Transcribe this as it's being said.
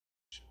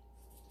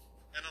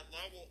And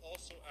Allah will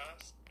also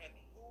ask, and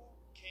who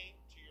came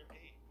to your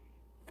aid?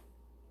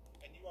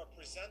 And you are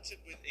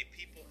presented with a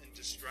people in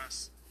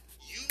distress.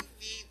 You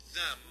need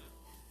them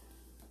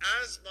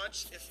as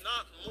much, if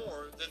not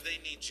more, than they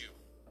need you.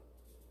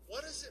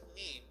 What does it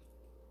mean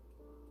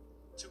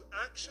to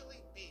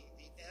actually be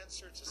the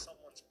answer to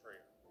someone's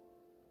prayer?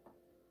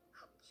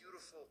 How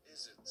beautiful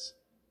is it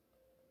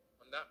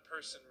when that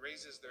person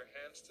raises their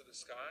hands to the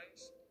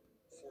skies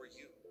for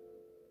you?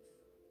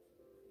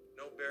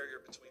 No barrier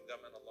between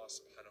them and Allah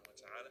subhanahu wa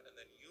ta'ala, and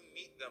then you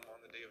meet them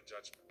on the day of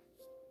judgment.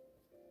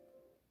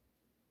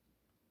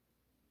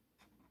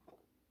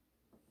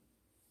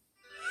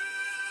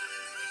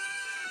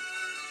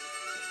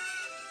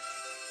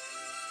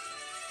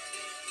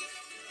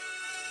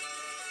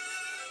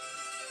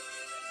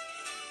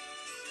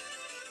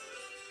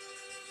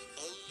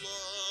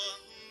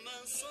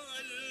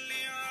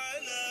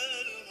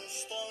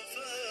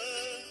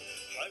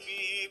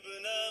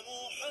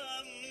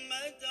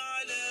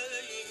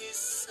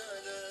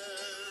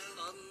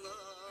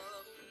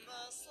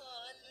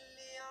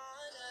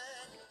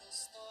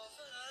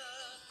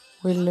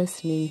 We're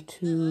listening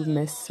to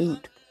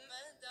Masood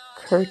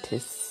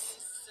Curtis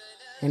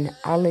and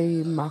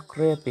Ali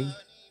Maghribi.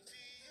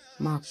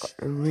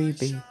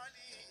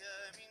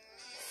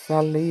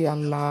 Salli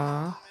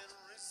Allah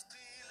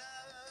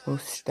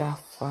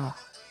Mustafa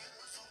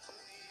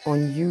on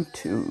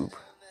YouTube.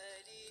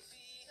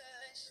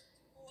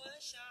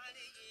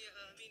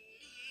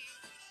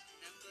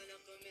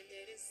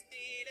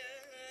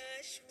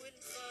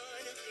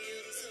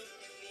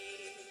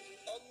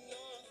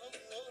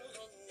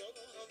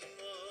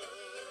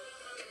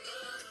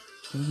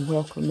 And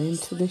welcome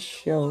into the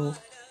show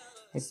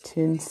at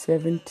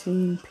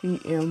 10:17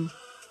 p.m.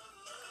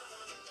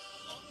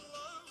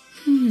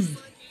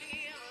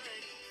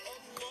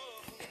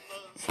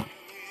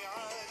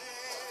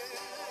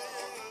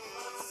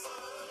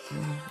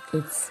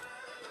 It's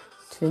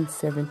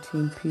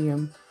 10:17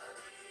 p.m.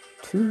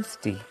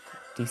 Tuesday,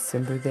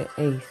 December the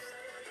 8th,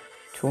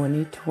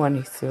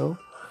 2020. So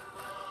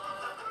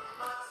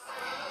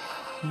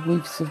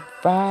we've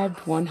survived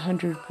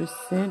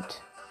 100%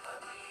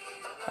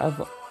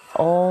 of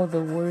all the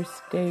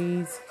worst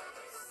days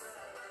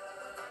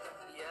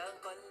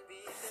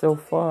so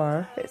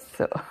far.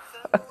 So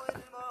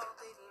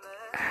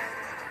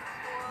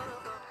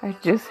I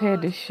just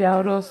had to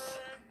shout us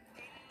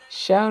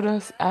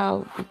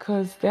out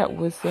because that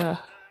was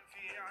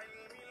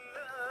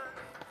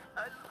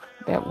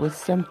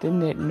something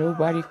that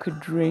nobody could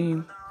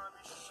dream.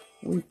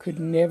 We could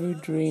never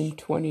dream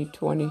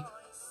 2020,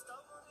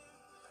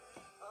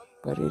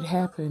 but it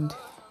happened.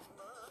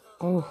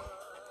 Oh,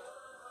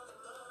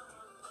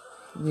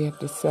 we have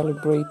to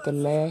celebrate the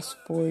last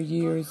 4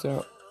 years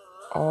are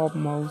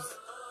almost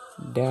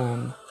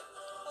done.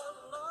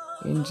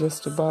 In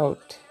just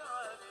about,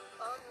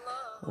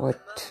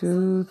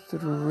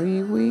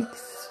 2-3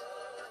 weeks?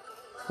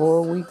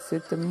 4 weeks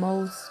at the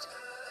most?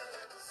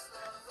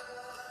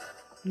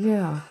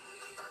 Yeah.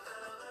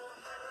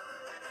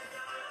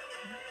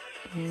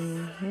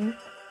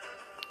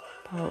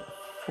 About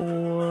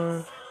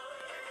 4,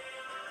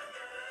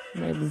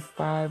 maybe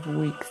 5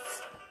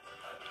 weeks.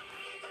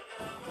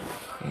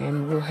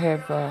 And we'll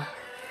have,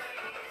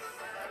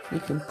 we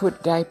can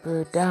put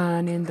diaper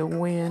down in the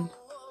wind.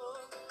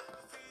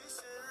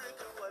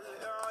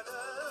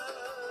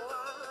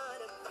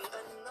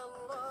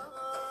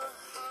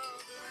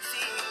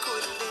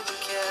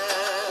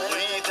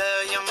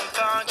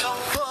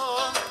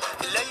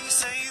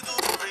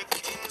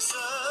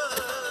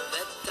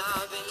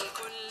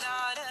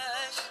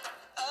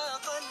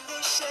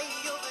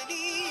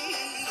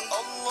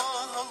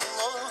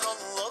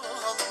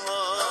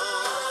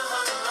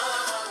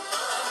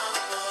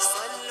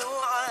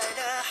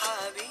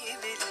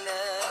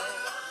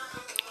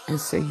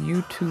 It's a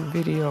YouTube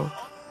video,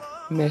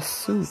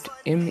 Masood,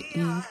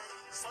 M-E-S-U-T,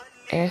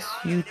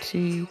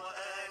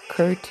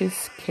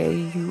 Curtis,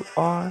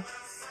 K-U-R-T-I-S,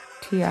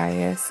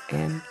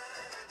 and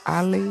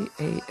Ali,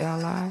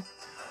 A-L-I,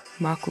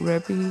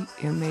 Maghribi,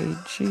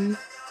 M-A-G-R-E-B-I.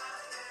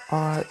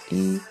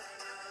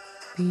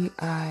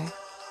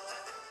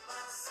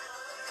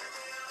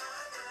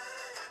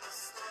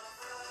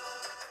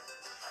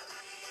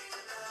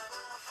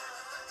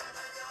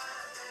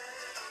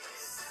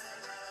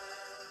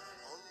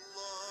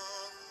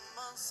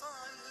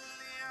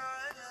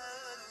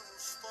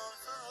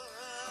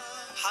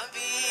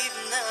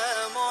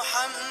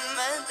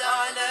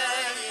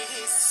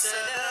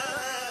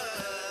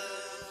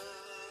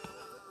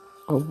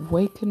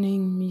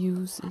 Awakening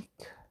Music.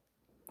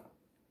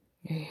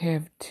 They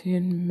have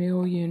 10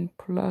 million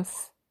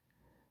plus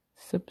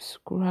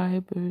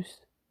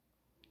subscribers.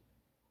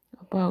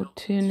 About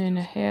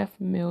 10.5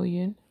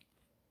 million.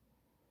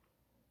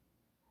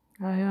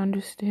 I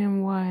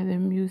understand why their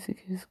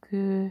music is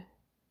good.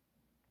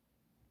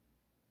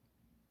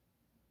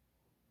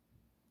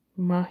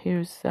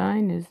 Mahir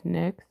Zain is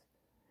next.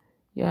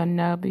 Ya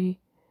Nabi,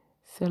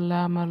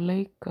 Salam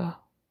Alaikum.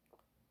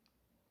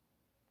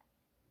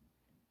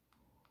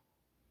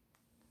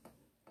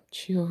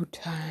 Chill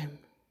time.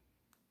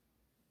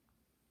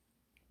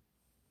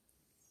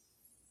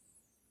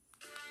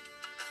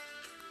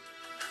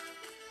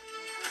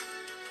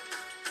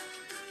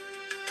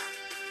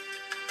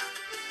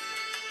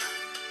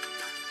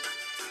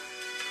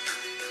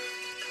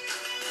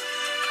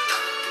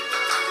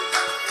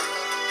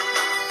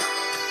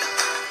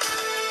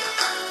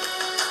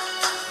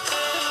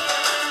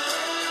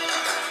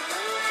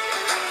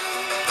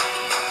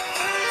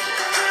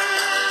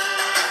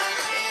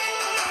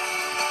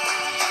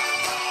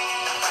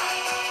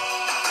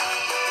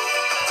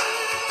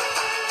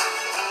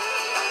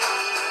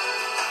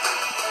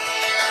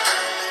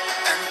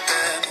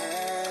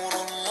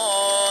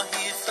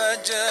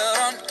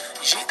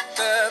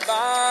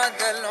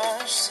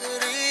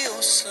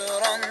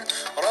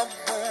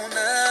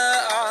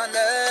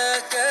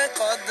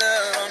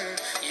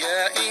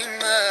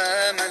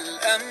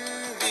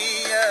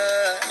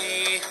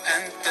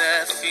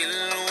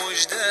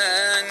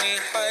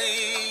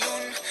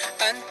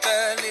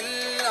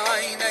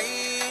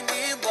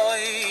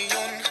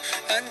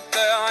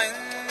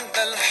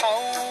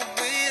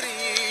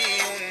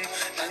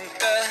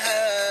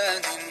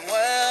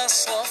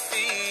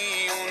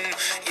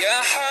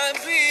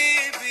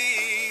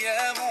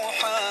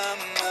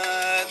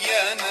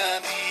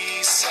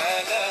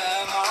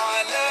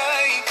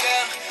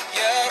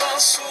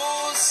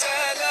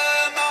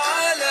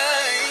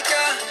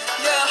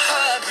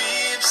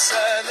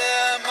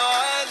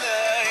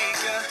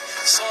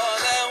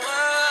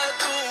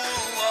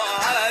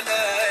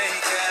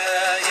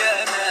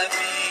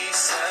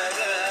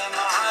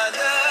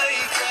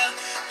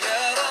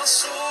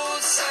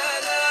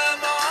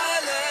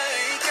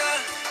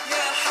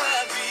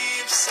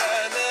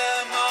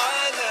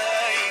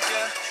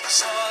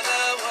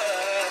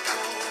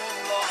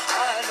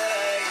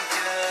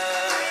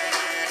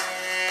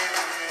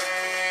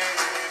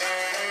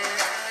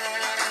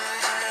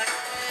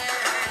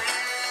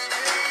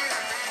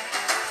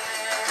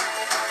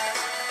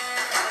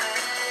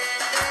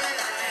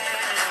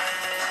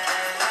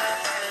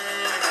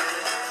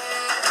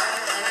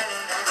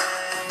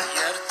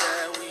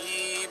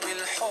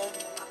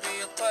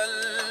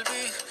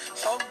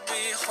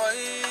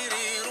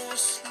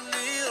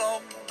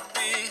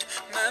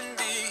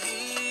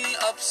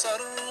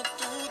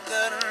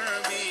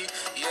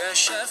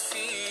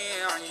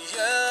 شفيعي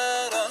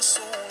يا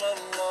رسول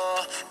الله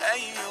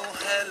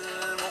أيها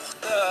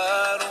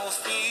المختار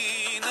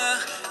فينا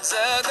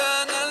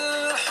زادنا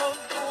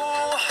الحب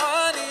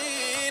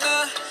حنينا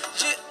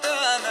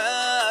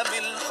جئتنا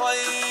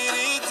بالخير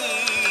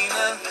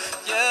دينا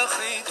يا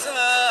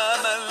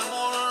ختام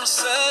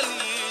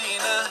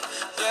المرسلين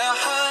يا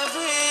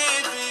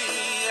حبيبي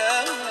يا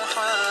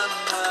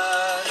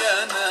محمد يا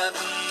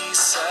نبي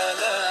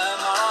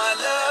سلام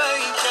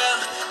عليك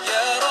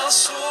يا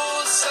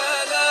رسول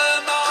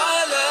سلام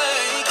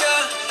عليك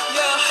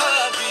يا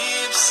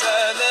حبيب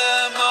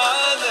سلام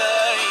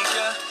عليك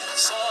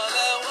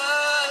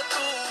صلوات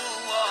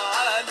الله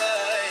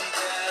عليك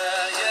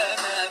يا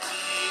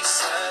نبي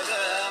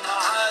سلام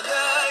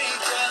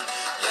عليك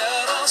يا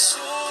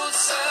رسول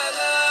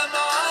سلام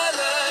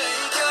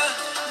عليك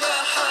يا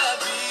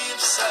حبيب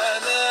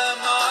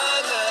سلام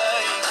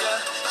عليك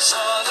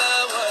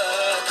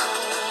صلوات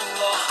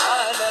الله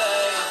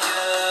عليك.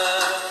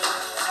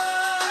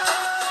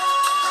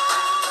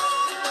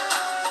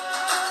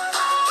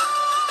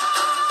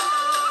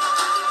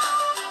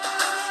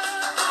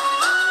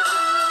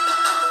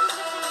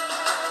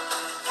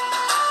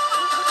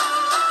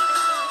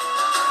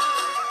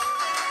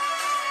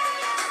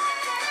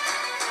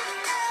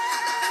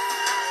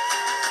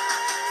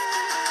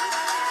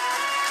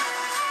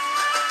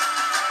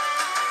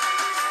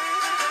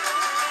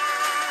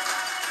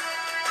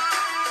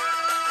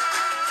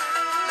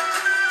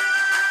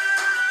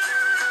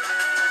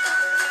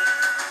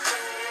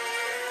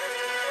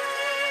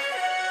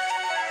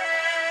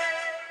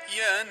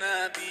 يا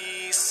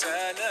نبي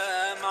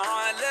سلام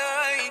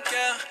عليك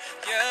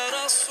يا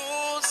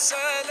رسول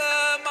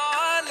سلام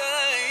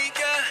عليك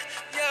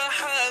يا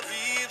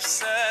حبيب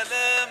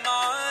سلام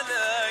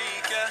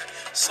عليك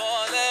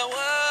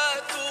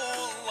صلوات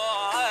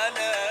الله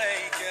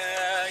عليك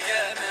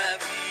يا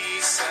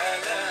نبي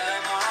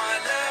سلام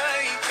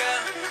عليك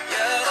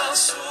يا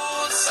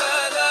رسول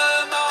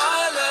سلام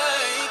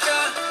عليك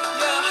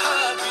يا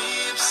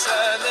حبيب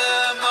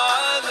سلام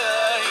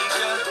عليك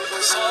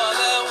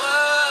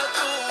صلوات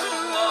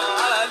الله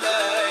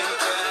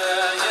عليك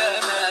يا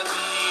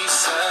نبي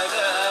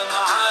سلام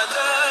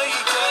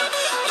عليك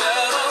يا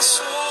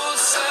رسول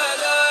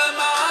سلام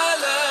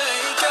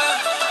عليك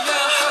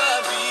يا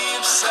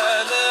حبيب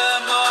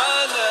سلام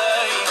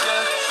عليك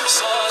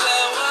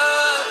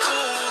صلوات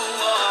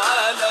الله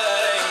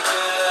عليك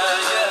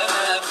يا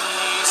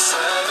نبي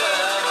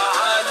سلام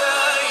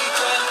عليك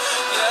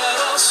يا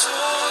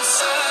رسول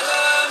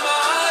سلام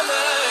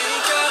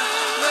عليك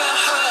يا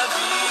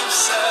حبيب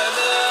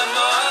سلام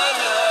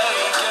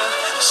عليك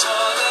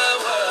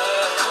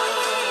صلوات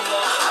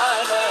الله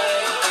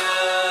عليك.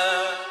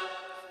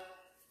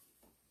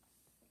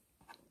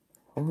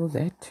 Oh,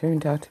 that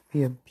turned out to be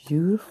a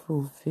beautiful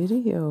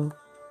video.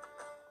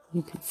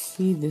 You could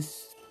see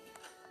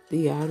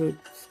the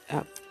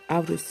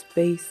outer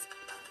space,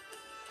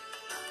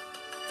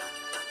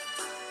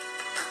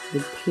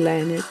 the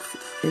planets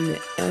and the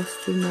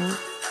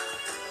astronauts.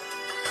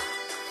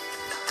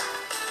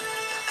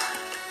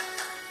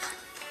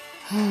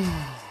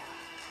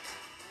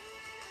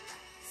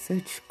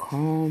 Such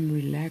calm,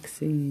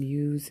 relaxing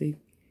music.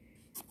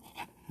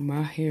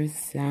 Maher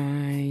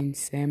Zain,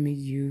 Sami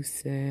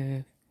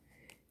Yusuf,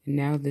 and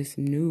now this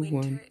new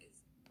one.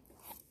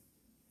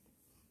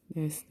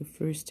 That's the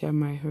first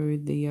time I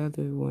heard the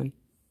other one.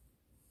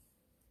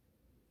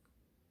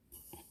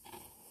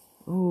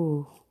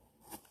 Oh,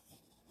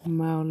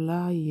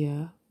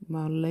 Maulaya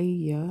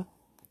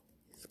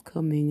is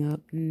coming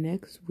up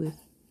next with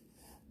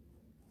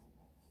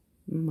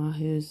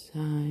Maher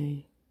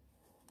Zain,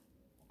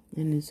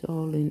 and it's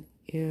all in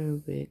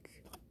Arabic.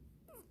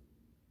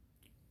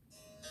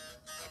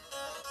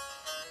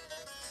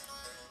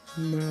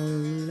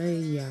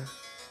 Maulaya.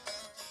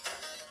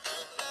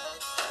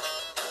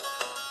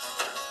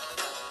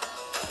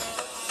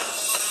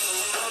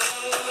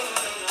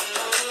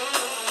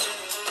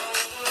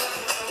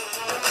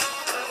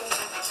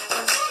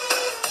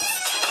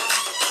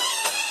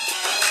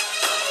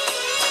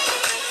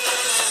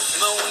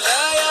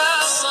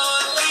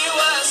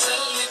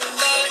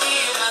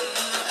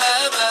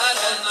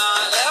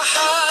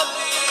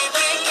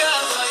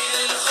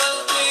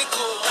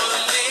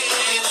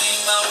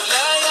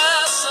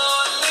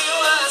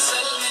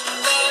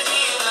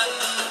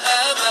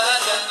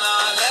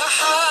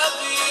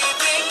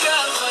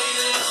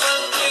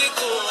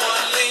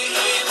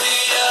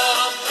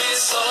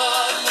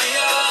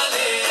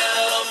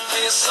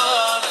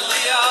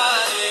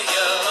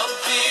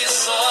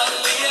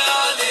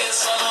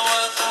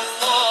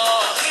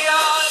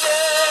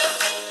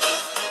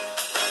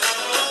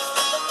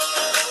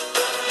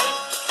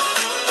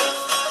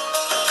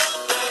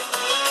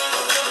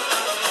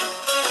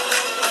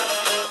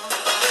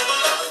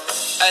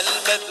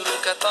 البدر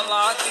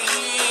كطلعته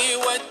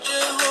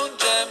وجه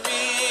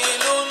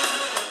جميل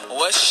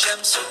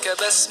والشمس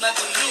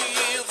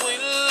كبسمته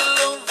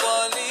ظل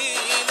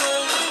ظليل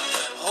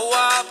هو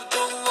عبد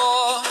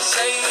الله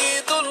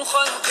سيد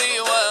الخلق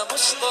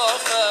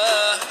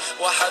ومصطفاه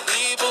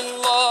وحبيب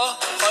الله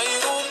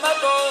خير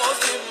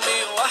مبعوث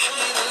من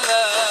وحي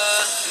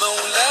الله.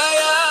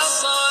 مولاي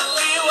صل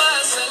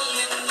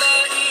وسلم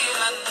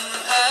دائما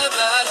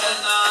أبدا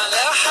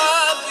على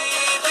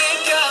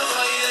حبيبك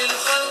خير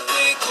الخلق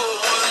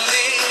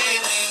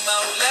كلهم.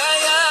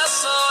 مولاي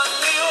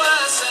صل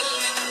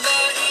وسلم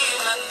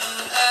دائما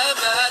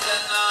أبدا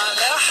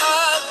على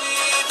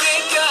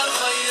حبيبك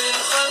خير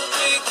الخلق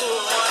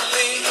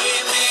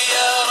كلهم.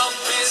 يا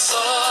رب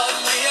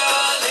صل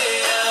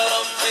عليه يا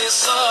رب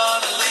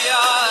صل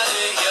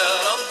عليه يا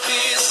رب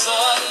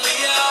صل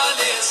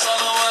عليه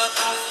صلوات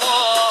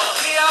الله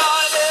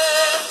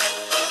عليه.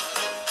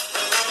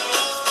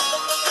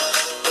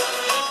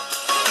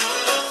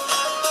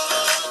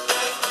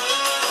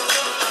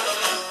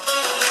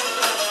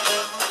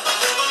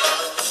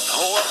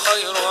 هو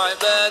خير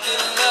عباد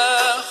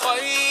الله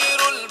خير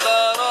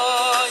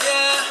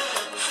البرايا،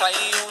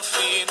 حي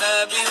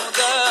فينا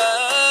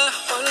بهداه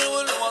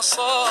حلو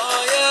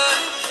الوصايا.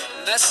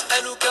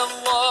 نسألك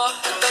الله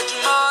أن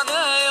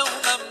تجمعنا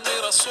يوما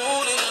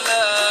برسول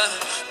الله،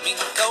 من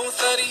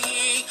كوثره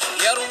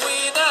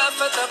يروينا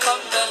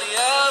فتقبل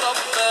يا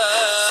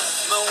رباه.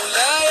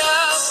 مولاي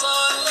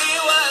صل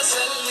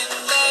وسلم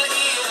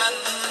دائما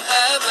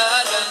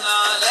أبدا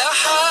على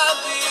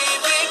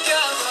حبيبك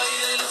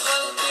خير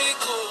الخلق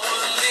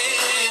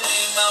كلهم.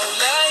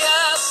 مولاي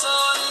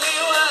صل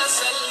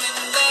وسلم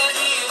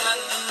دائما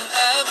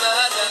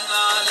أبدا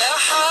على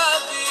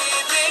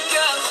حبيبك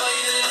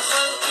خير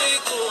الخلق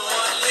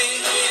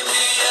كلهم.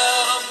 يا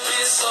رب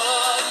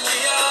صل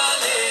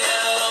عليه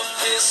يا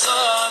رب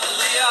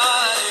صل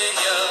عليه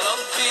يا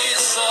رب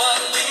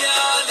صل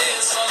عليه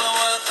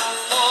صلوات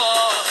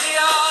الله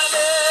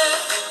عليه.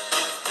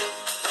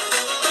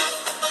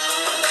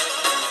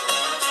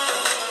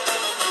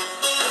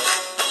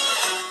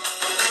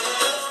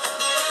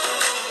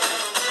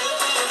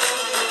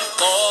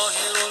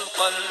 طاهر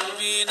القلب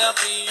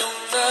نقي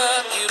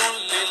ذاكر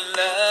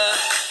لله،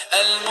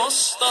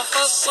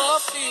 المصطفى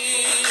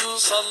الصفي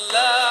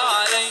صلى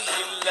عليه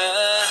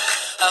الله.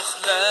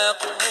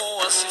 أخلاقه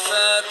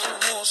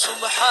وصفاته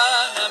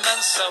سبحان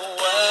من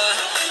سواه،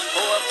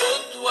 هو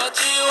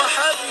قدوتي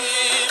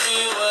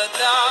وحبيبي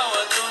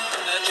ودعوة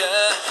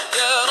النجاة.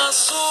 يا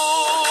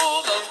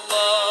رسول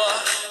الله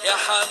يا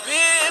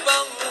حبيب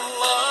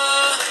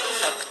الله،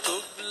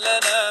 اكتب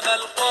لنا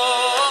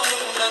نلقاه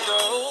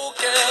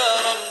ندعوك يا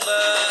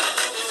رباه.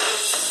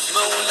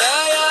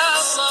 مولاي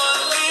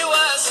صل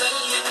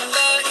وسلم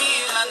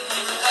دائما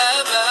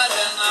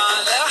أبدا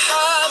على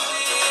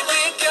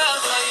حبيبك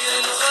خير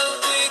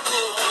الخلق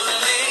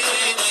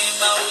كلهم.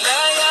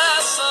 مولاي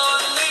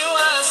صل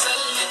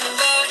وسلم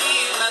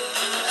دائما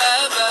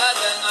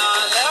أبدا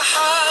على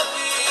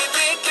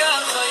حبيبك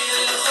خير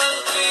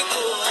الخلق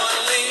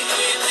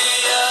كلهم.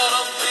 يا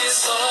رب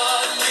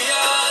صل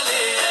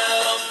عليه يا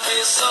رب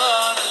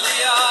صل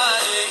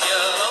عليه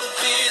يا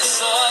رب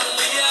صل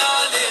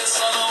عليه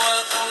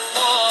صلوات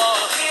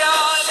الله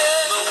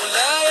عليه.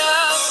 مولاي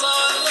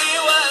صل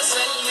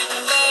وسلم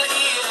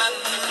دائما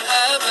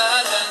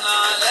أبدا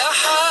على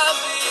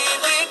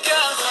حبيبك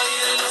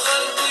خير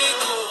الخلق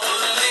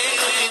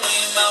كلهم.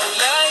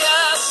 مولاي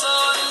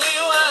صل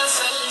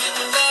وسلم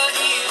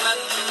دائما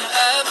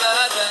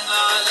أبدا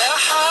على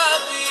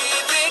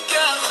حبيبك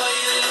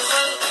خير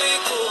الخلق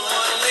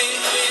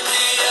كلهم.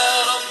 يا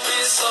رب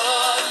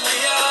صل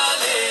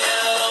عليه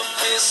يا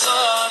رب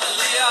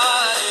صل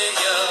عليه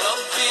يا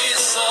رب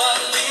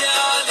صل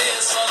عليه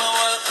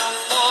صلوات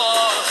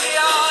الله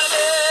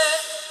عليه.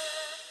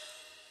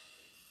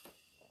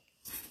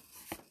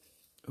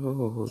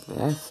 Oh,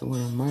 that's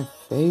one of my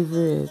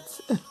favorites.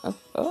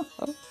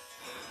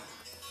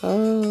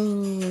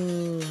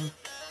 Oh.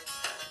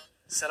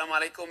 Assalamu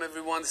alaikum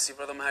everyone, this is your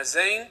brother Maher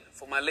Zain.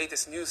 For my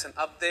latest news and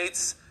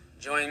updates,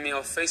 join me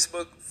on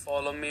Facebook,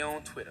 follow me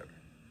on Twitter.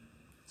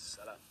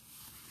 Salam.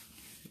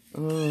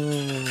 Oh.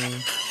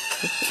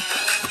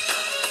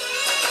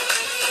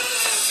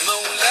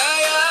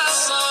 مولاي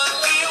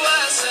صل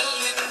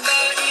وسلم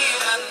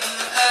دائما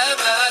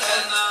أبدا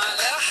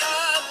على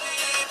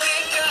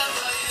حبيبك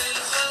خير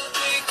الخلق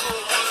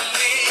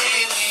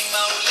كلهم.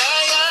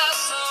 مولاي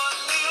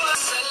صل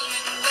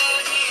وسلم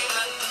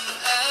دائما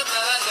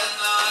أبدا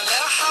على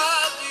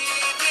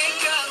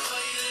حبيبك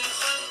خير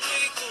الخلق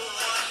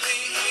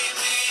كلهم.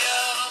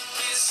 يا رب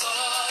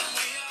صل.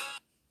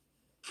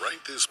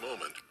 Right this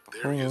moment,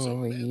 there is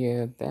a Oh,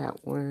 yeah, that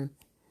one.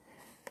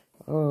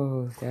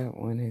 Oh, that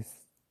one is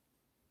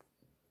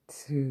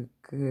too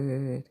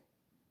good.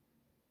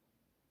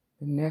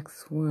 The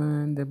next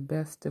one, The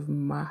Best of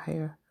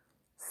Maher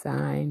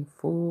Zain,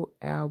 full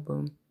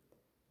album,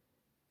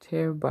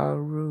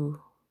 Terbaru,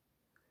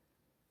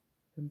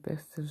 The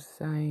Best of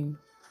Zain.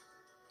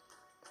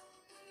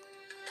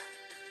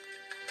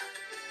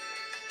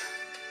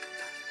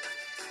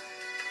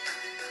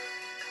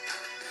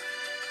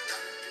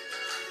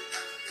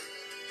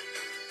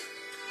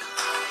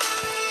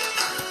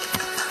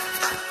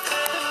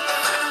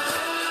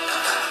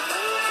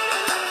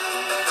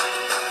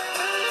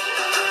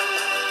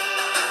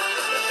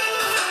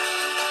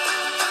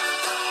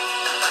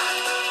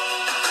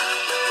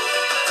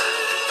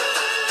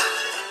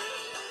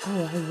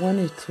 Oh, I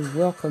wanted to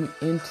welcome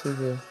into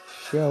the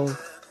show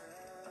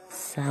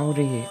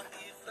Saudi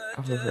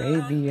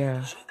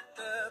Arabia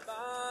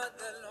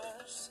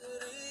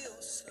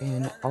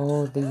and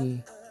all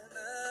the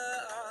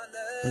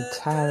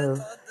entire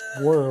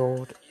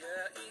world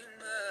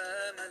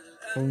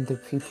and the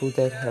people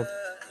that have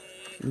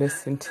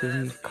listened to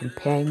the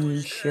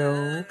companion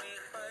show,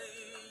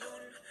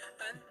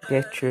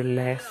 Get Your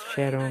Last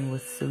Chat On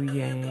with Su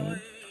Yang,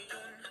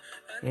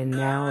 and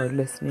now are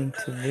listening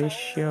to this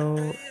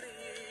show,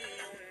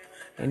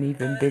 an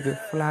even bigger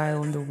fly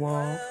on the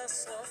wall.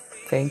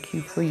 Thank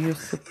you for your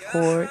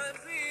support.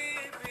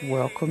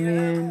 Welcome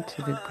in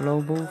to the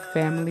Global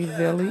Family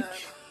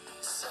Village,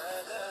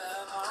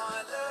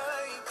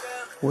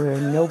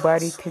 where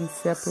nobody can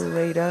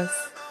separate us.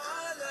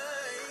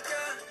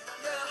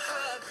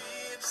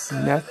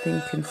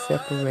 Nothing can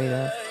separate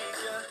us.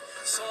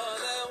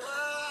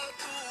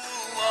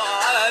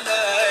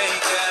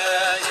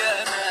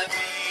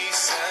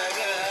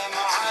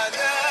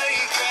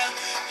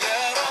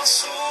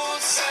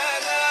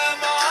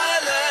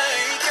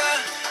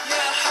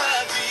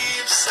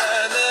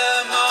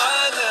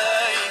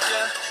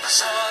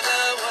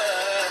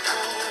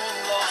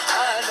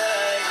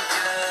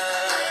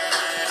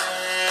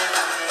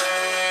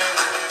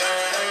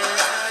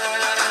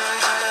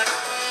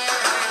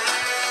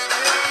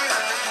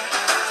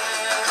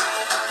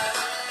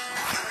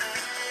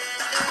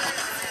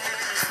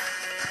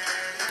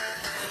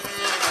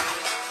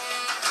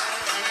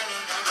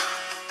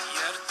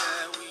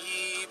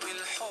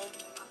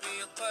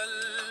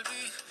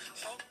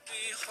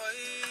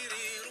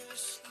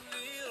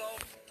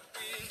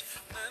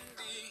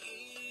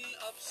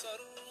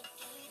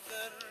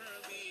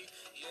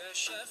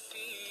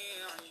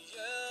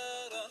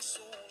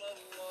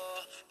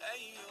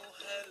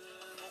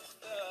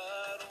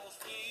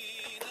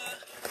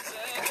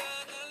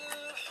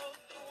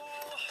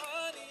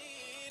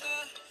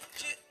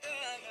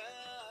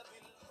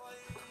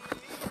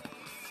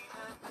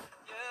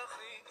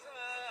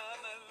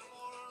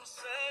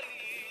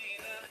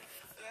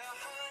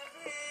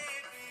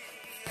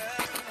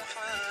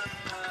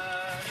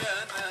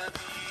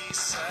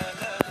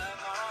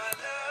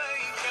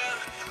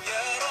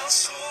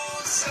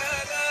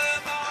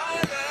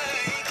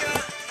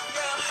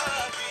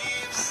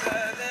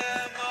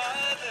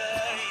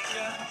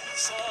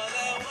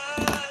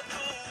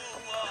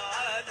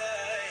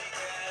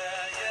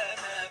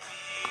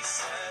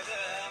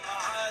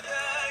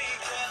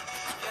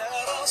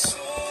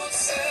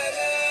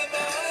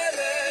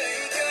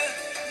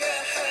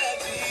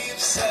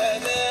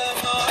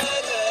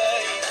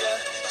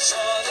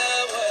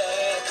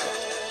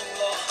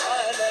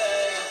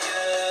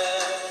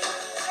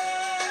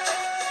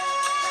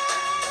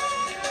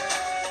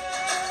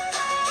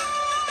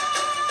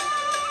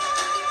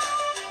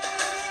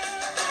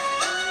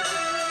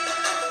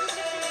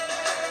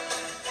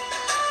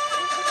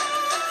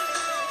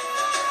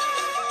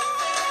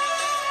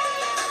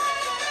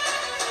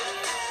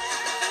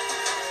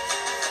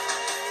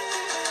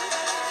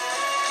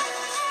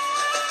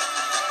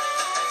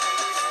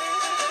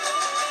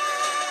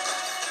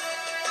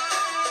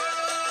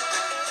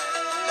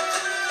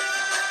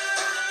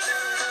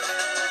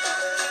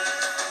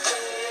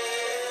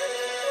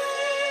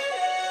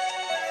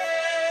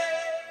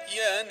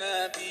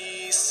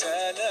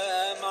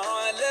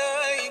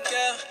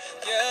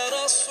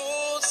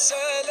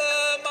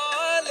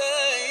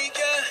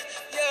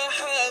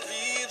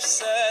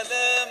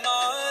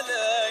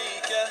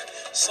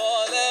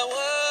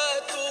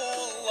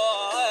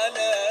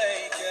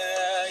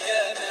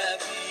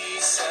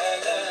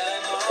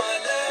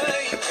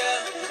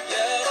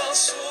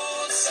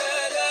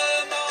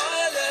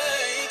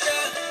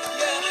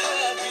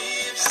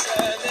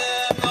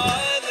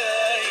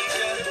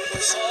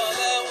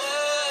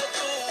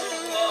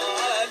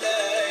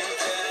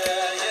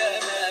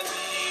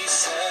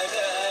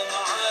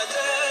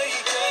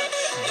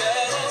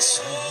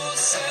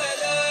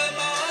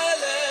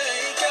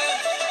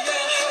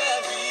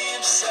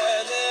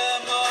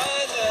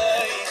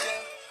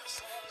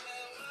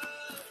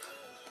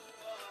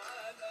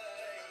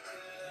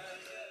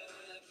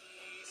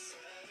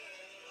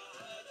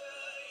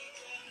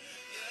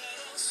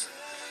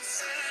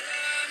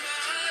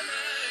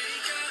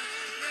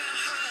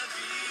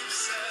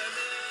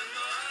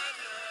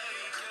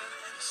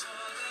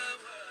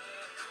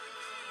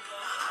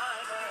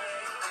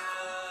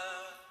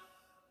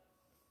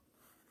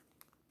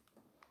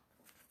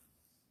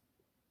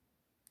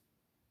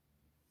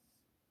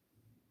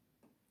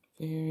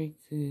 Very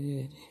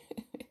good.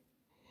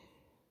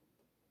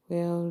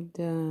 Well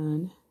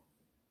done.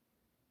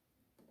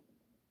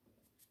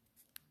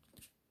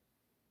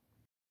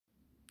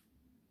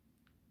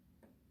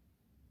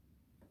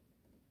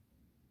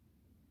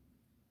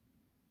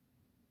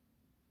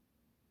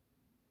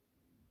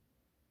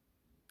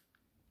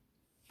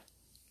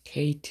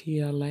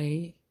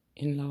 KTLA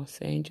in Los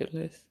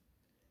Angeles,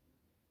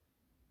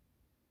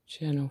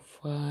 Channel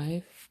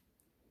 5,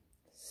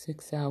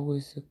 6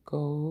 hours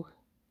ago,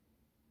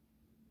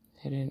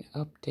 had an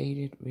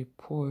updated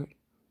report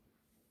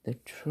the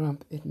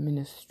Trump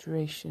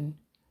administration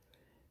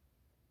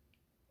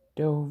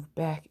dove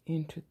back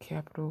into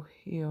Capitol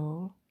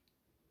Hill's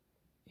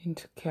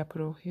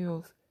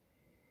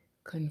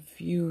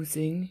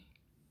confusing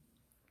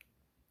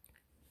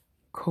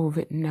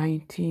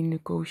COVID-19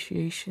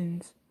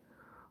 negotiations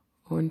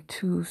on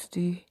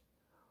Tuesday,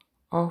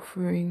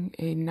 offering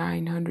a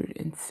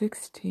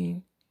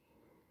 $916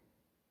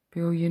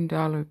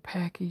 billion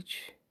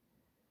package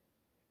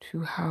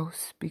to House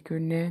Speaker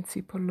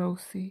Nancy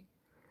Pelosi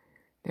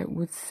that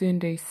would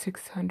send a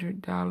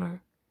 $600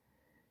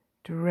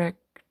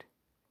 direct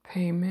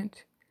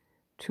payment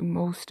to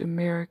most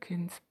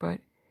Americans, but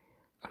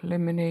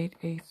eliminate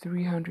a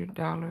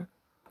 $300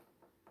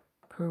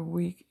 per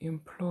week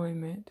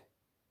employment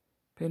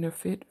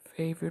benefit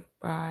favored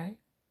by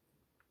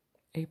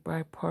a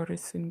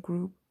bipartisan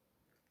group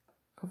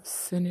of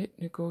Senate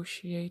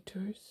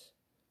negotiators.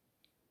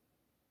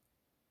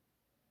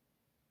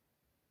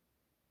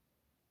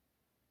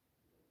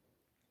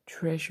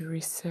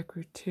 Treasury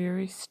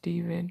Secretary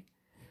Steven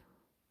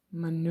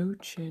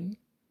Mnuchin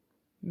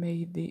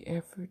made the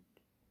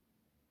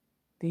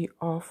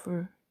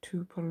offer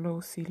to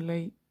Pelosi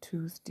late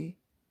Tuesday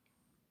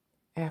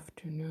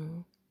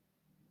afternoon.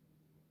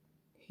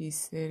 He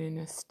said in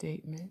a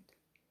statement,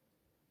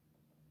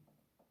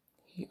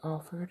 he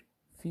offered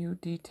few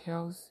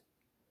details,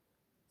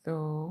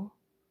 though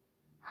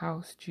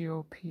House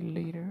GOP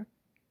leader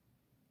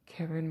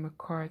Kevin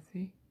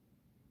McCarthy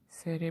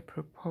said it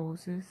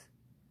proposes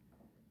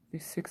the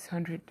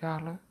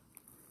 $600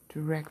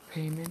 direct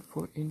payment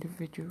for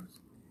individuals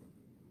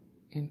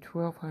and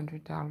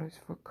 $1,200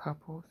 for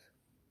couples,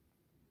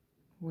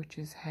 which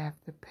is half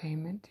the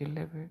payment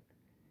delivered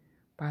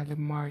by the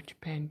March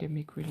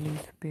pandemic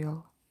relief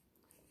bill.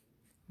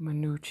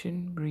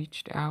 Mnuchin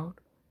reached out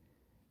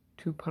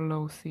to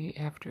Pelosi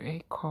after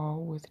a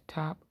call with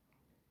top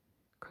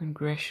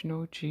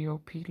congressional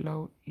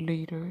GOP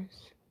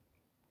leaders,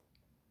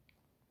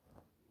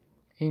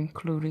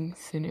 including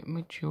Senate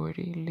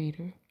Majority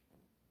Leader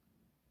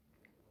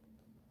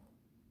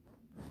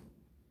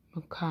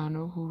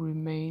McConnell, who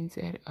remains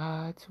at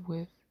odds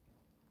with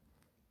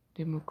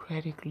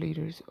Democratic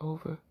leaders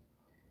over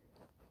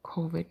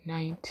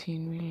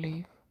COVID-19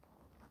 relief.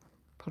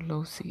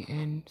 Pelosi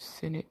and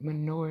Senate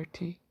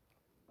Minority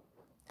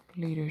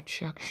Leader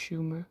Chuck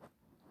Schumer,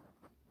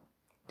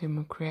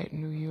 Democrat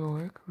New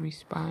York,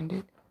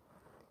 responded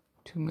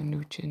to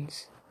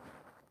Mnuchin's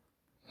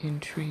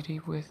entreaty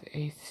with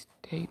a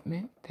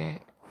statement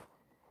that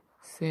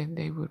said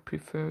they would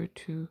prefer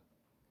to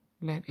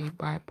let a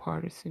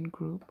bipartisan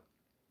group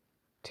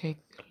take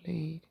the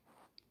lead.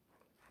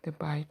 The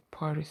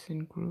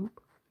bipartisan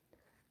group,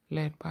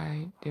 led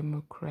by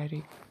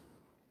Democratic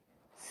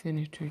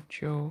Senator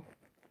Joe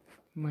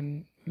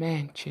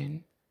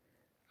Manchin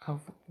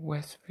of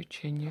West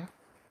Virginia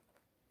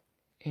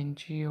and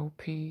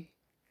GOP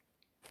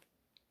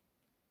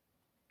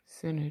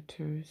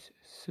Senators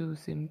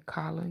Susan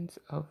Collins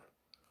of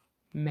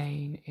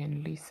Maine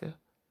and Lisa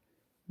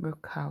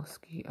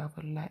Murkowski of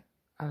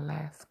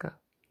Alaska,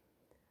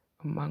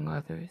 among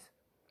others,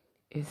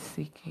 is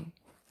seeking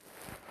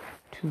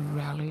to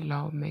rally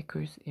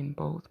lawmakers in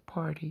both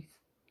parties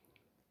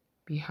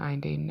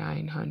behind a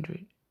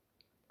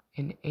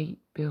 $908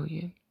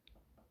 billion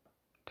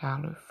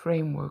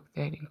framework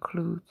that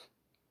includes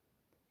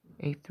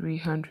a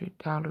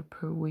 $300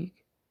 per week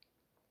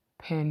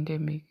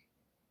pandemic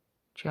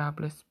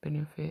jobless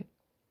benefit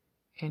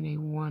and a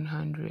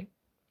 $160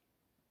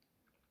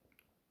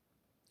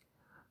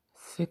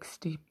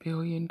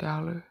 billion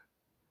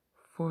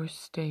for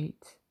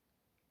states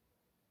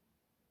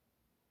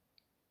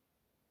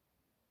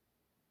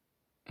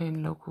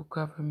and local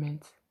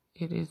governments.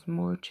 It is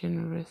more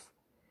generous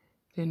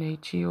than a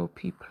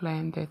GOP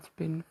plan that's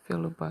been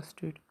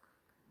filibustered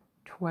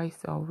twice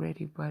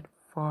already, but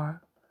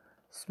far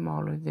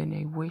smaller than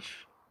a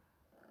wish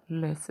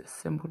list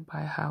assembled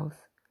by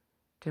House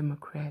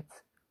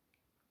Democrats.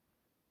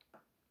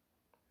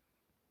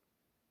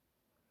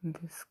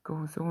 This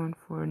goes on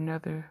for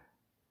another,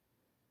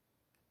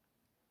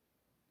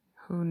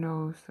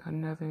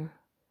 another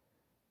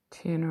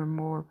 10 or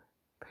more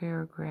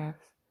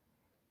paragraphs.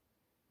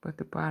 But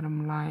the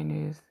bottom line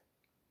is,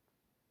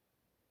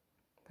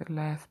 the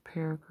last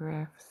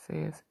paragraph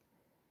says,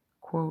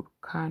 quote,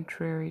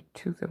 contrary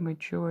to the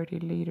majority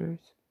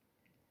leader's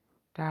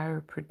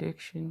dire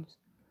predictions,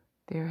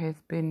 there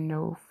has been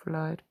no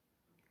flood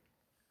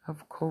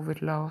of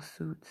COVID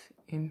lawsuits.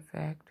 In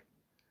fact,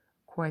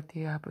 quite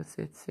the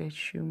opposite, said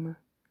Schumer.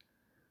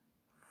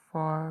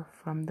 Far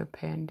from the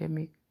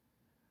pandemic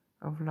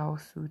of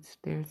lawsuits,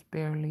 there's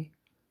barely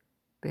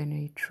been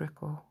a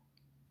trickle.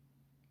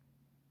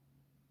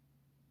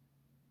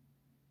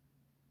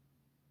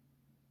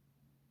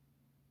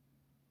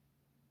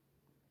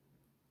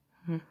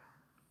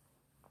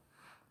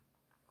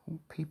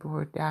 People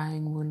are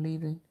dying, we're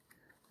leaving,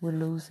 we're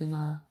losing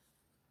our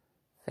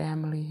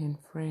family and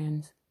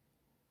friends,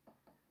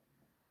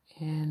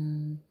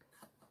 and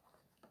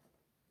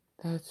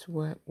that's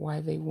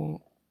why they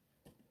won't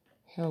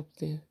help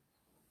the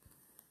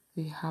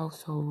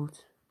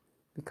households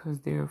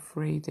because they're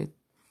afraid that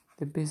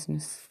the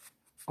business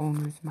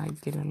owners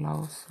might get a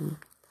lawsuit.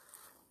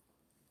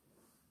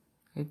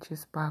 It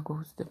just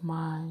boggles the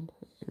mind.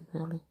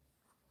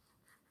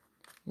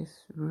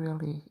 It's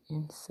really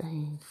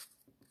insane.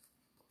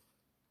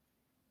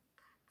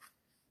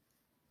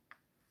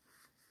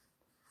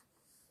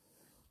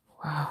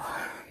 Wow.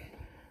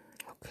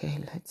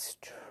 Okay, let's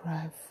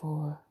try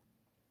for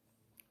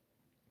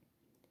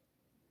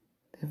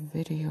the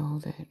video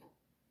that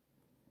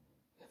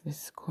if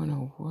it's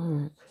gonna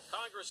work.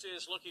 Congress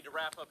is looking to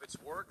wrap up its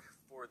work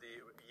for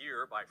the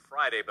year by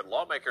Friday, but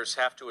lawmakers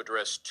have to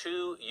address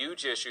two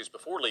huge issues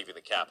before leaving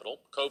the Capitol: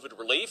 COVID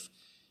relief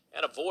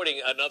and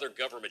avoiding another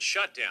government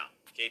shutdown.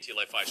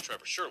 KTLA 5's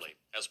Trevor Shirley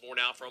has more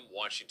now from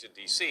Washington,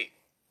 D.C.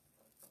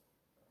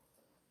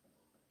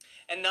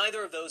 And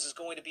neither of those is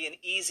going to be an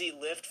easy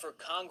lift for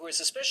Congress,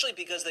 especially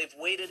because they've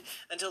waited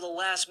until the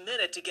last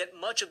minute to get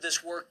much of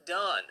this work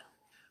done.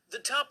 The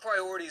top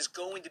priority is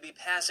going to be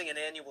passing an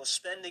annual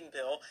spending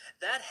bill.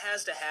 That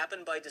has to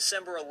happen by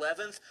December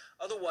 11th.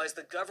 Otherwise,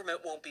 the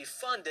government won't be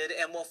funded,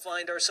 and we'll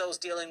find ourselves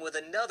dealing with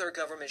another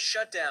government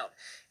shutdown.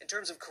 In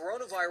terms of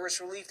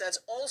coronavirus relief, that's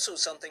also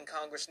something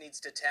Congress needs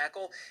to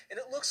tackle, and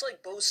it looks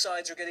like both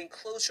sides are getting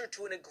closer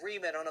to an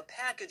agreement on a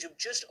package of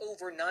just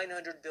over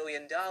 $900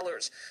 billion,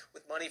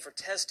 with money for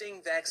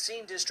testing,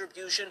 vaccine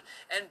distribution,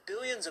 and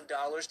billions of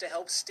dollars to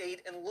help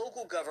state and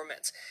local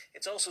governments.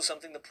 It's also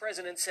something the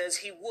president says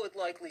he would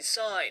likely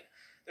sign.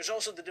 There's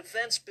also the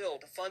defense bill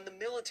to fund the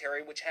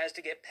military, which has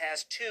to get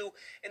passed too,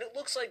 and it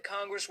looks like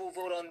Congress will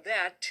vote on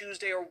that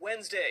Tuesday or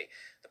Wednesday.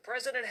 The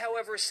president,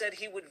 however, said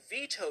he would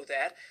veto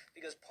that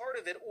because part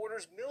of it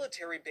orders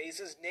military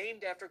bases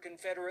named after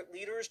Confederate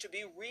leaders to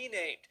be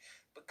renamed.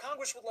 But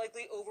Congress would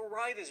likely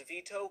override his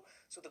veto,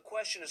 so the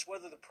question is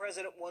whether the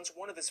president wants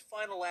one of his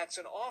final acts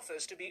in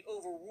office to be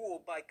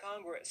overruled by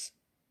Congress.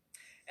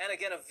 And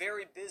again, a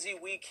very busy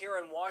week here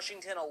in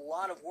Washington. A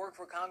lot of work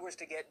for Congress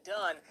to get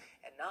done,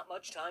 and not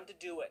much time to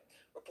do it.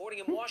 Reporting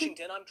in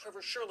Washington, I'm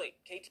Trevor Shirley,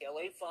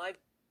 KTLA 5.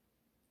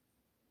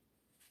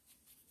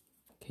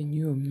 Can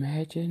you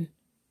imagine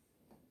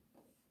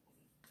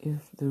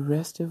if the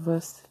rest of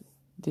us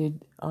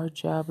did our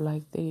job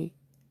like they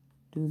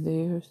do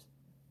theirs?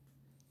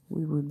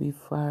 We would be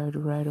fired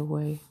right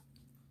away.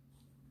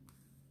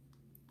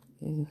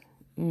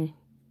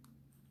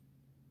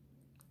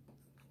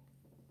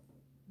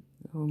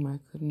 Oh my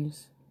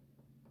goodness.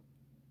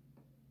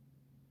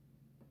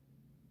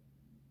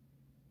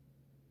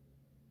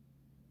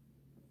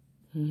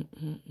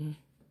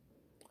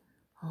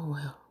 Oh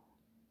well.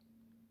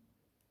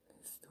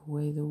 It's the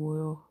way the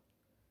world,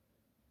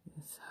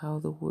 it's how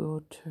the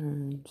world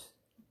turns.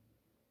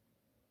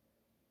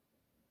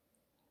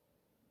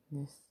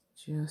 It's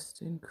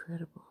just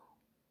incredible.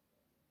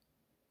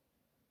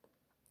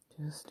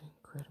 Just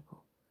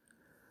incredible.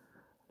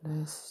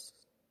 Let's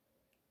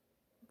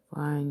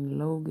find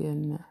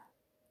Logan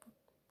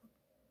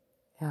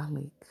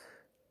Alec,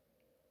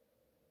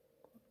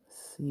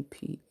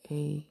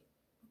 CPA.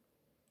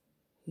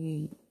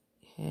 He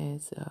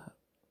has,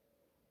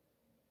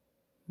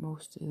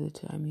 most of the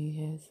time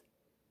he has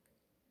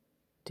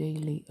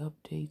daily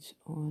updates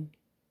on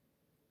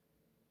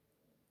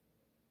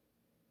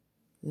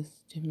the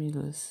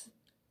stimulus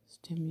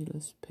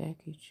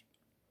package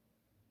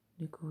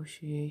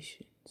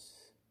negotiations.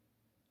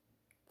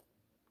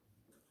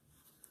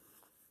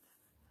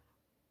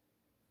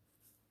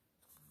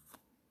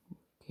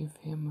 Give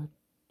him a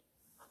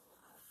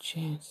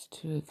chance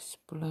to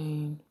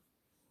explain.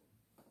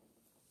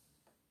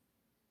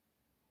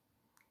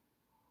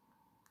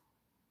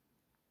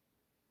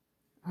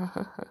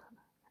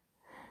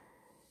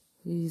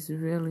 He's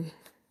really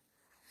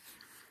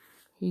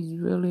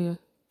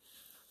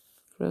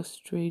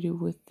frustrated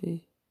with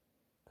the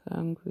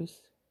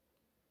Congress.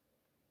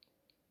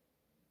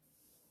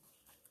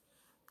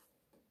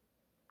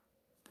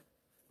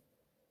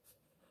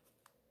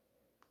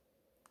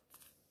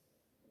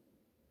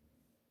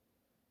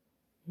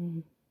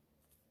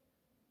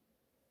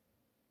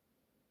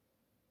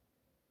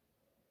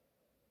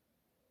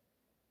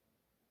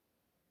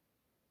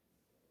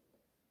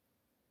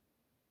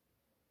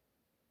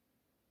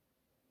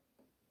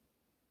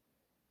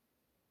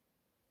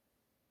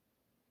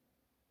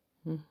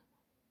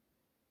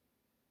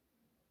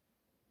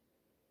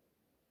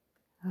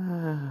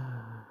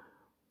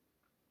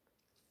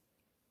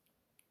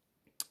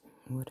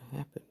 What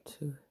happened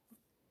to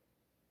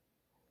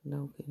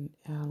Logan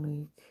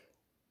Alec?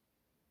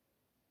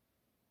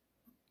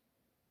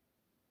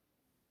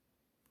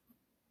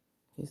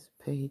 His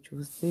page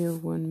was there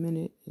 1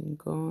 minute and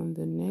gone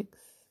the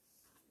next.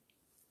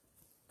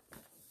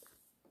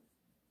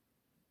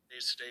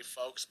 Today,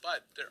 folks,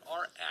 but there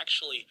are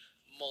actually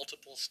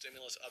multiple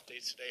stimulus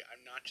updates today.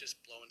 I'm not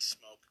just blowing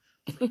smoke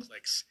for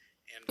clicks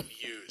and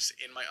views.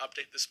 In my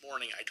update this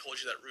morning, I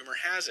told you that rumor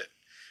has it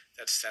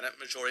that Senate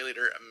Majority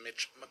Leader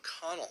Mitch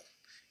McConnell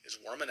is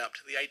warming up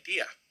to the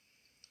idea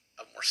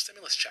of more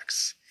stimulus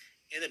checks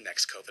in the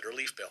next COVID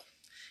relief bill.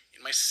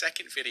 In my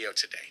second video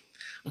today,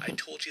 I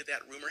told you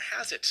that rumor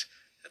has it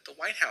that the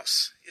White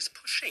House is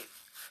pushing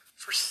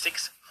for for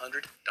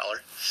 $600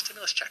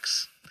 stimulus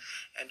checks.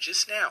 And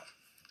just now,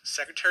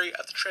 Secretary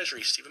of the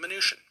Treasury, Steven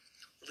Mnuchin,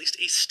 released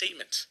a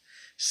statement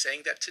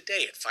saying that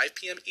today at 5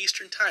 p.m.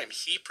 Eastern Time,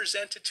 he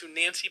presented to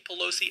Nancy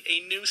Pelosi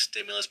a new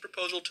stimulus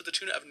proposal to the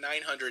tune of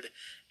 $916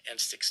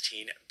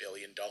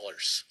 billion.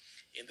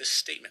 In this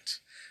statement,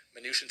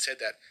 Mnuchin said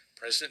that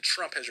President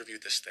Trump has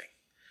reviewed this thing.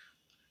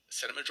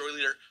 Senate Majority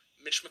Leader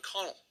Mitch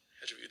McConnell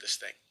has reviewed this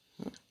thing.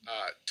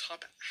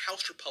 Top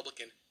House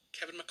Republican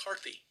Kevin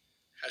McCarthy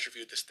has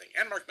reviewed this thing.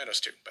 And Mark Meadows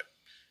too, but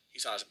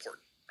he's not as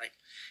important, right?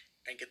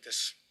 And get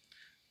this.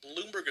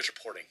 Bloomberg is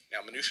reporting. Now,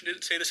 Mnuchin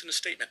didn't say this in a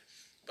statement,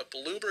 but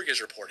Bloomberg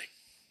is reporting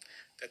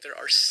that there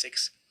are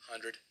 $600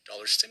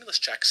 stimulus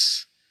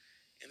checks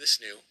in this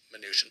new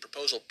Mnuchin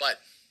proposal. But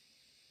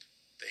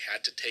they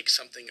had to take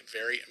something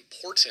very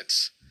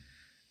important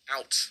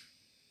out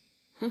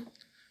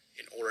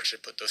in order to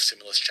put those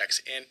stimulus checks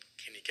in.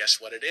 Can you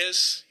guess what it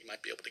is? You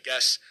might be able to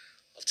guess.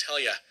 I'll tell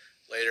you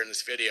later in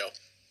this video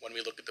when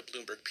we look at the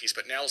Bloomberg piece.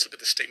 But now let's look at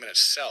the statement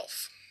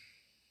itself.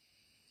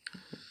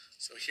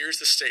 So here's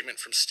the statement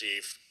from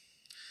Steve.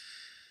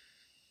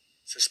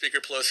 So Speaker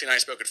Pelosi and I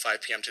spoke at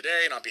 5 p.m.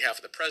 today, and on behalf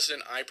of the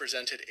President, I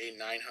presented a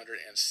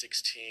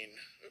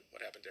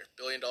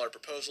billion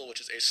proposal, which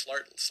is a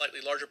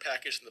slightly larger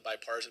package than the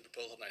bipartisan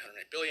proposal of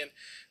 $908 billion.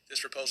 This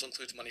proposal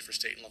includes money for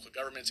state and local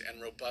governments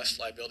and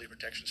robust liability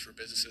protections for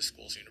businesses,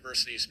 schools, and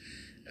universities.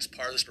 As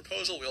part of this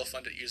proposal, we'll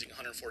fund it using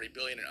 $140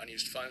 billion in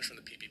unused funds from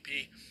the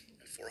PPP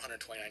and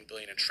 $429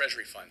 billion in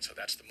Treasury funds. So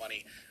that's the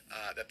money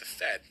that the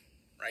Fed,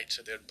 right,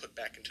 so they'd put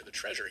back into the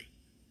Treasury,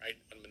 right,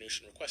 when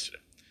Mnuchin requested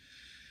it.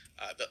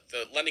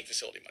 The lending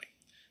facility money.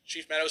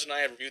 Chief Meadows and I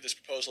have reviewed this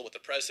proposal with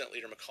the President,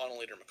 Leader McConnell,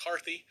 Leader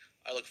McCarthy.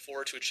 I look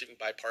forward to achieving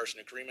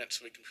bipartisan agreement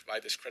so we can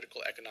provide this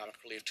critical economic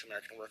relief to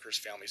American workers,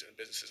 families, and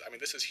businesses. I mean,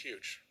 this is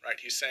huge, right?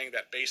 He's saying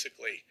that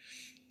basically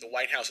the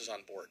White House is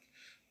on board,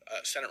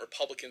 Senate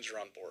Republicans are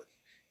on board,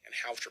 and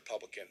House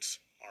Republicans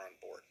are on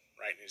board,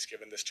 right? And he's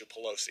given this to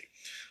Pelosi.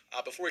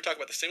 Before we talk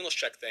about the stimulus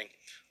check thing,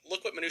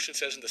 look what Mnuchin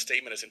says in the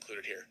statement is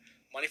included here.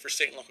 Money for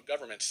state and local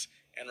governments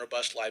and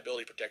robust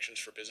liability protections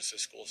for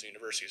businesses, schools, and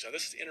universities. Now,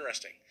 this is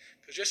interesting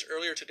because just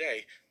earlier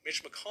today,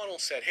 Mitch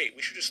McConnell said, hey,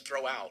 we should just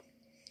throw out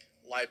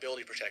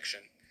liability protection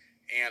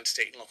and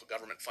state and local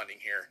government funding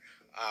here,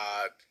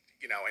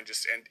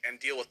 and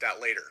deal with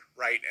that later,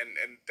 right?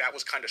 And that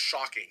was kind of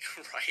shocking,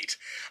 right?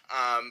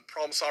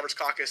 Problem Solvers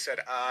Caucus said,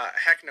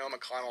 heck no,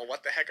 McConnell,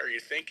 what the heck are you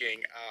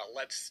thinking?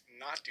 Let's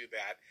not do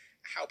that.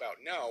 How about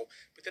no?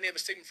 But then he had a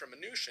statement from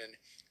Mnuchin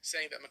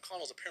saying that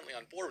McConnell is apparently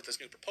on board with this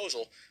new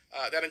proposal.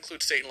 That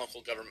includes state and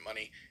local government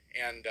money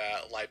and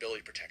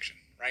liability protection,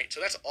 right?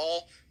 So that's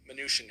all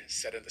Mnuchin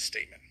said in the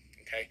statement,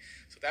 okay?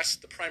 So that's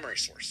the primary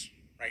source,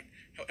 right?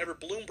 However,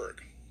 Bloomberg,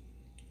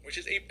 which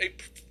is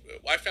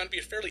I found to be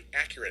a fairly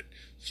accurate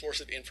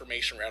source of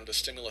information around the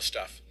stimulus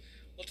stuff,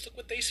 let's look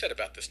what they said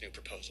about this new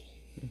proposal.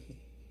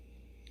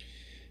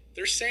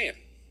 They're saying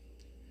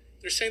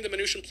the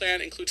Mnuchin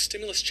plan includes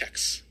stimulus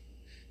checks,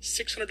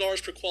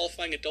 $600 per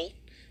qualifying adult,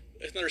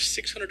 another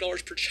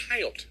 $600 per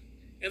child.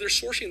 And they're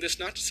sourcing this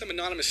not to some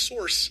anonymous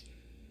source,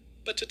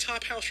 but to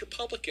top House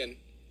Republican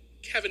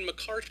Kevin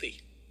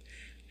McCarthy.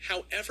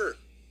 However,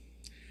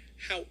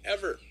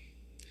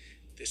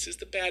 this is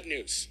the bad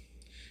news.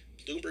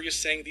 Bloomberg is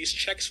saying these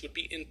checks would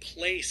be in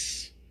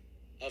place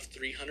of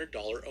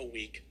 $300 a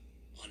week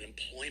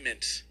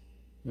unemployment.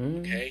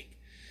 Okay?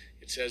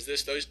 It says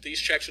these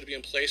checks would be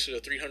in place with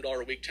a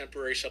 $300 a week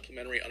temporary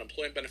supplementary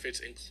unemployment benefits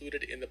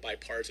included in the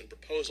bipartisan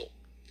proposal.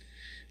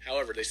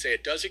 However, they say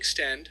it does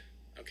extend,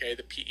 okay,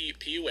 the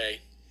PUA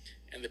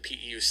and the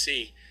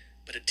PEUC,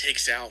 but it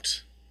takes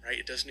out, right?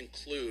 It doesn't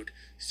include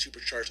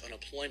supercharged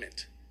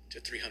unemployment to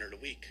 $300 a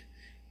week.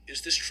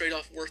 Is this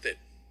trade-off worth it,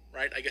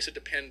 right? I guess it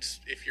depends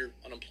if you're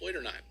unemployed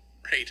or not,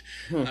 right?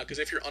 Because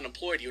if you're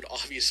unemployed, you would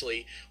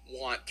obviously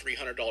want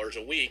 $300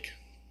 a week.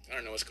 I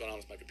don't know what's going on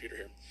with my computer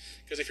here.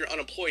 Because if you're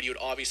unemployed, you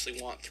would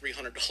obviously want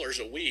 $300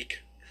 a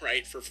week,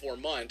 right, for 4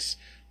 months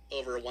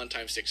over 1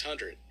 times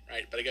 600,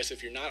 right? But I guess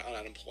if you're not on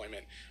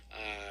unemployment,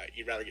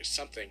 you'd rather get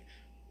something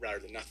rather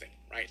than nothing,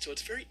 right? So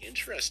it's very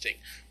interesting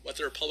what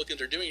the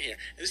Republicans are doing here.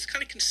 And this is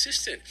kind of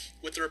consistent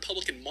with the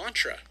Republican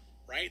mantra,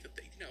 right? That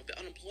the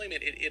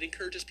unemployment, it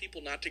encourages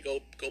people not to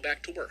go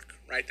back to work,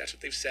 right? That's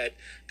what they've said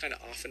kind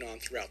of off and on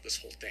throughout this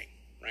whole thing,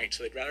 right?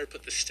 So they'd rather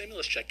put the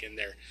stimulus check in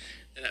there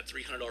than that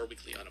 $300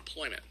 weekly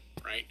unemployment,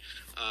 right?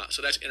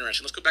 So that's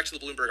interesting. Let's go back to the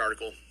Bloomberg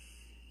article.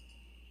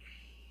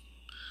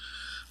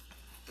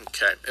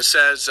 Okay, it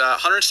says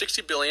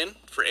 $160 billion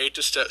for aid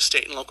to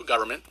state and local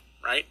government,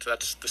 right? So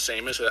that's the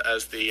same as the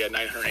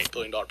 $908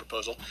 billion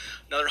proposal.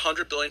 Another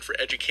 $100 billion for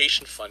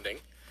education funding.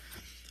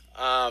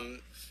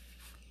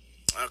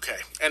 Okay,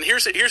 and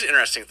here's an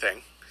interesting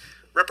thing.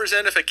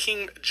 Representative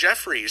Hakeem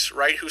Jeffries,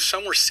 right, who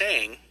some were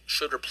saying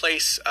should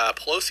replace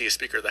Pelosi as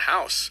Speaker of the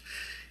House,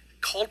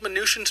 called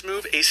Mnuchin's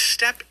move a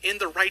step in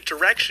the right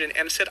direction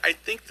and said, I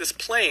think this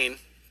plane,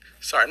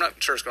 sorry, I'm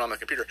not sure what's going on my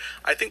computer,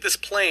 I think this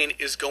plane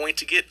is going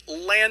to get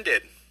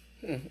landed,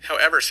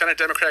 However, Senate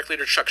Democratic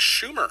leader Chuck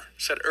Schumer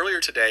said earlier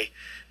today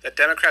that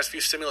Democrats view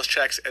stimulus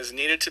checks as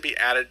needed to be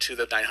added to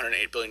the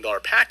 $908 billion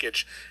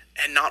package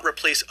and not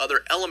replace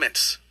other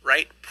elements,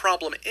 right?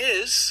 Problem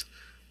is,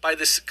 by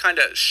this kind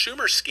of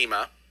Schumer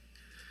schema,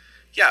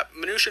 yeah,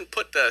 Mnuchin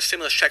put the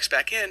stimulus checks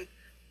back in,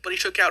 but he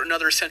took out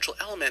another essential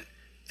element,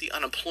 the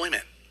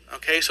unemployment.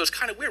 Okay, so it's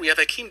kind of weird. We have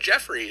Hakeem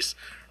Jeffries,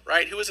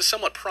 right, who is a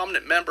somewhat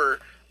prominent member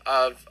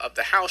of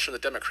the House from the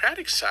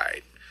Democratic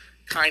side,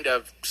 kind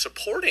of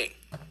supporting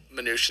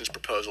Mnuchin's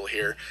proposal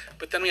here.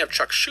 But then we have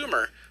Chuck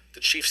Schumer, the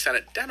chief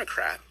Senate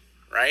Democrat,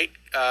 right,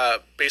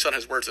 based on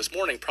his words this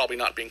morning, probably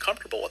not being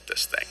comfortable with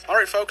this thing. All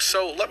right, folks,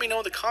 so let me know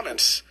in the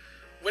comments,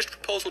 which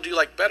proposal do you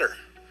like better?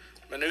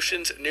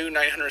 Mnuchin's new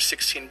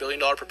 $916 billion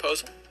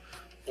proposal,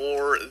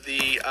 or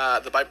the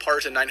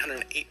bipartisan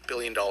 $908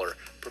 billion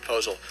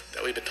proposal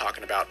that we've been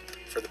talking about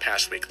for the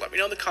past week? Let me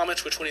know in the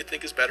comments which one you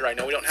think is better. I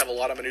know we don't have a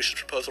lot of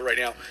Mnuchin's proposal right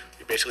now.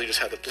 We basically just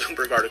have the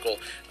Bloomberg article,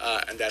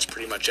 and that's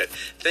pretty much it.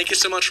 Thank you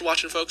so much for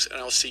watching, folks, and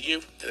I'll see you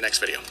in the next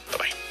video.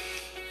 Bye-bye.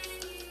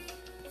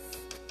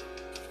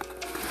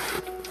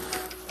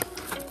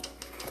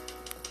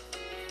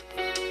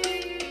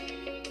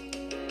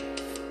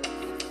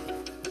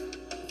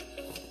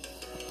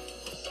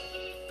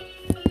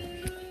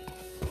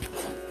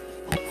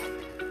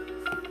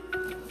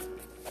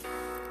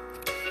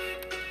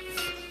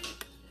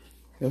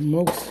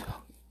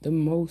 The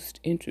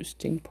most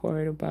interesting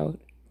part about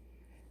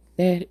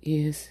that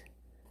is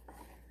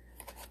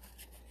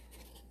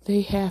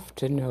they have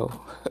to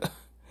know.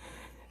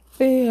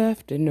 They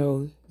have to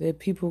know that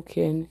people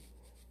can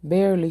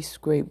barely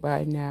scrape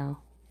by now.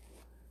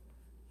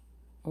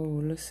 Oh,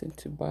 listen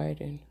to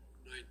Biden.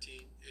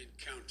 19 and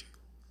counting.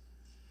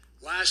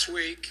 Last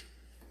week,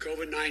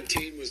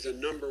 COVID-19 was the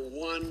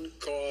 #1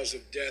 cause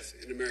of death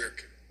in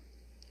America.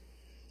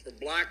 For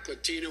Black,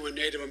 Latino, and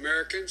Native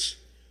Americans,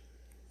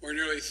 we're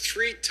nearly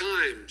 3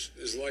 times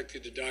as likely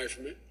to die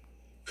from it.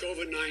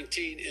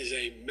 COVID-19 is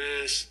a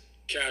mass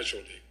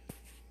casualty.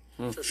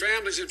 For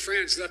families and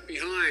friends left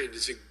behind,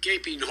 it's a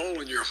gaping hole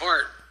in your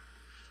heart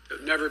that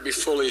will never be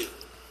fully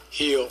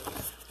healed.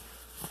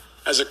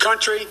 As a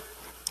country,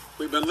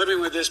 we've been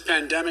living with this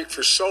pandemic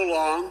for so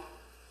long,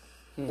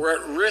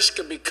 we're at risk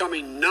of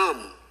becoming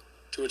numb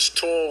to its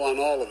toll on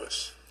all of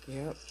us.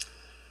 Yep.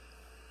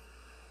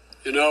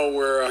 You know,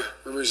 we're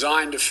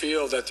resigned to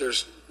feel that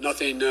there's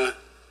nothing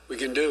we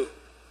can do.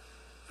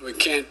 We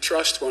can't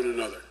trust one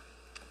another.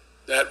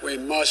 That we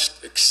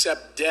must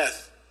accept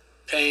death,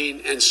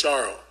 pain, and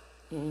sorrow.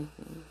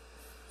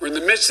 We're in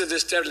the midst of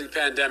this deadly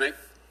pandemic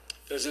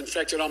that has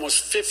infected almost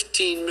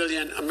 15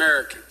 million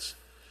Americans,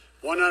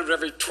 1 out of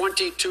every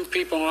 22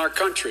 people in our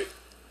country,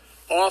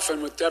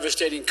 often with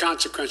devastating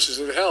consequences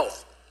of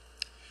health.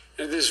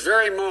 And at this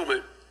very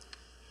moment,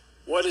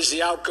 what is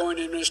the outgoing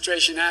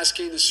administration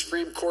asking the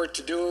Supreme Court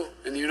to do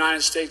in the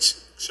United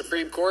States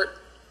Supreme Court?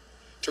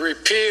 To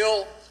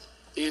repeal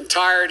the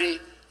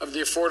entirety of the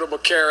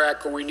Affordable Care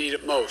Act when we need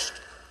it most.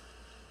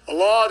 A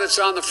law that's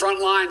on the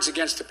front lines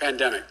against the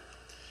pandemic.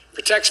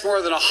 Protects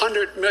more than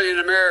 100 million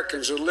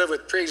Americans who live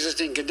with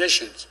pre-existing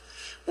conditions,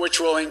 which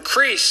will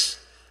increase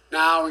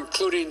now,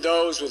 including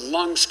those with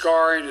lung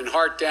scarring and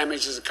heart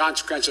damage as a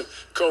consequence of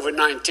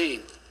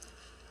COVID-19.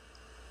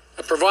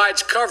 It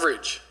provides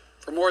coverage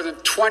for more than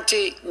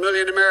 20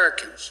 million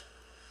Americans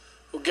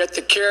who get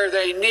the care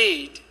they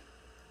need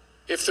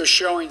if they're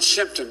showing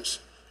symptoms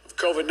of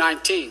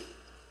COVID-19.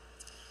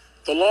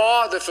 The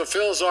law that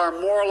fulfills our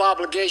moral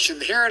obligation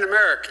here in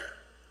America.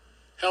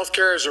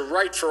 Healthcare is a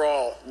right for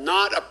all,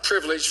 not a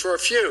privilege for a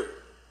few.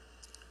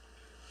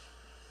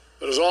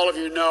 But as all of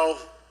you know,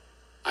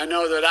 I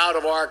know that out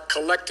of our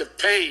collective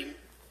pain,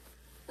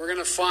 we're going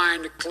to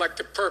find a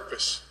collective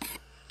purpose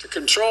to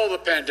control the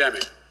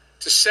pandemic,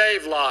 to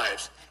save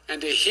lives,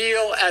 and to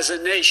heal as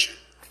a nation.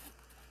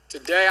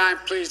 Today, I'm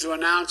pleased to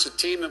announce a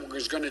team that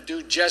is going to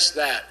do just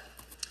that.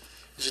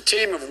 It's a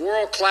team of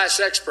world-class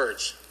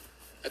experts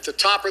at the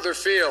top of their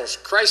fields,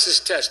 crisis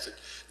tested,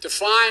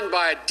 defined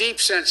by a deep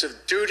sense of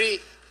duty,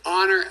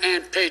 honor,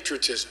 and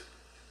patriotism.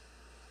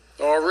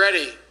 They're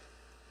already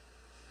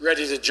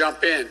ready to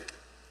jump in.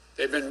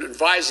 They've been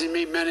advising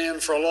me, many of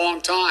them, for a long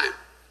time.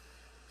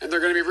 And they're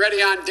going to be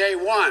ready on day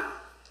one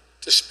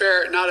to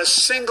spare not a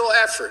single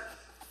effort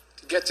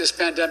to get this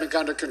pandemic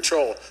under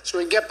control so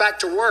we can get back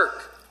to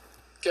work,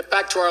 get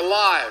back to our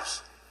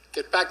lives,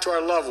 get back to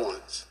our loved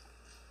ones.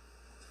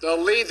 They'll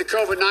lead the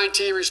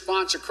COVID-19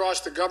 response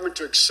across the government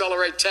to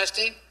accelerate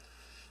testing,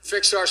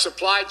 fix our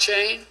supply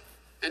chain,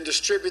 and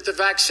distribute the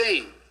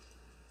vaccine.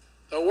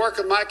 They'll work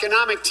with my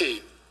economic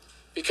team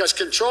because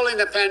controlling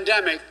the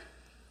pandemic,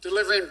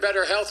 delivering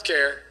better health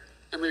care,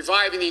 and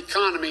reviving the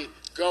economy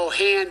go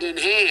hand in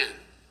hand.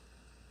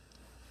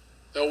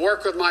 They'll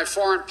work with my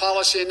foreign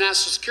policy and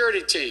national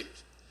security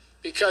teams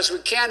because we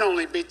can't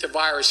only beat the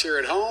virus here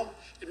at home,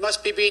 it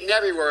must be beaten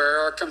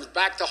everywhere or it comes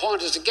back to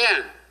haunt us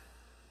again.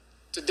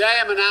 Today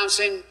I'm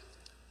announcing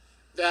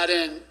that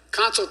in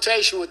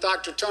consultation with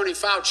Dr. Tony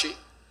Fauci,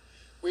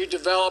 we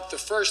developed the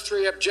first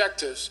 3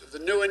 objectives of the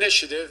new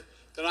initiative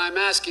that I'm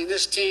asking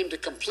this team to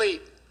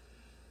complete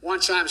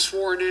once I'm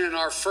sworn in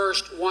our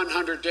first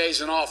 100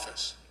 days in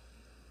office.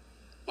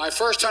 My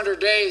first 100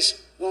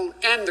 days won't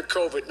end the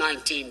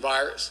COVID-19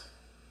 virus.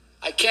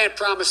 I can't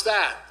promise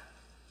that.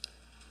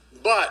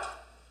 But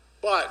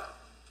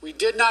we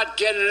did not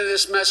get into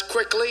this mess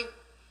quickly.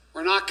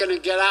 We're not going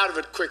to get out of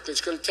it quickly.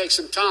 It's going to take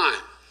some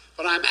time.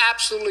 But I'm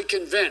absolutely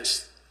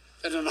convinced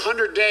that in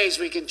 100 days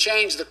we can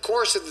change the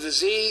course of the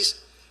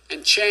disease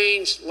and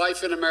change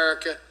life in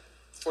America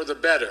for the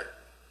better.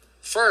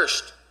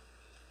 First,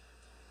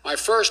 my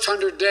first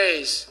 100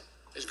 days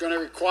is going to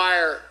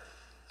require,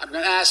 I'm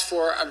going to ask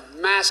for a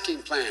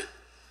masking plan.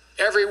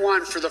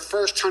 Everyone for the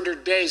first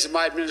 100 days of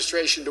my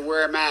administration to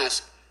wear a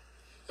mask.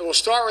 It will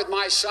start with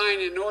my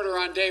signing an order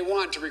on day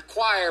one to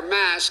require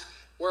masks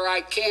where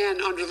I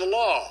can under the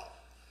law,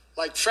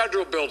 like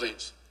federal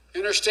buildings,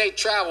 interstate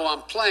travel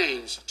on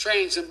planes,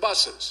 trains, and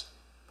buses.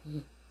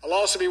 I'll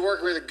also be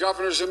working with the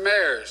governors and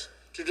mayors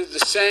to do the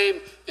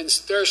same in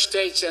their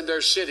states and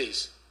their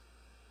cities.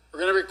 We're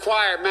going to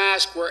require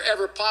masks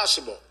wherever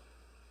possible.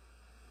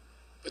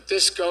 But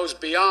this goes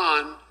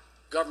beyond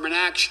government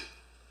action.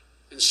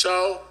 And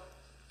so,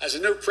 as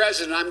a new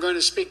president, I'm going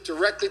to speak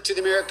directly to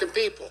the American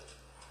people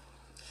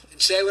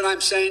and say what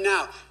I'm saying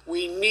now.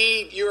 We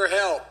need your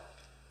help.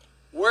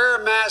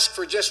 Wear a mask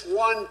for just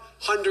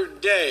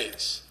 100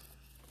 days.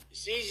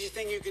 It's the easiest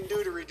thing you can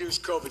do to reduce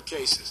COVID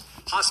cases,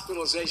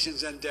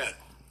 hospitalizations, and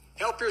death.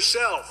 Help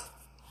yourself,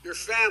 your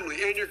family,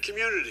 and your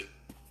community.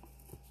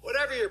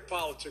 Whatever your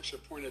politics or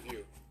point of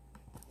view,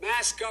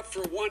 mask up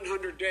for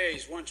 100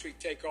 days once we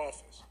take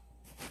office.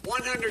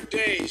 100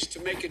 days to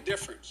make a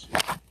difference.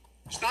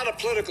 It's not a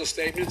political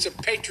statement, it's a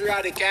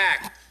patriotic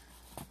act.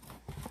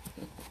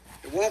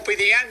 It won't be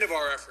the end of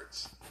our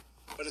efforts,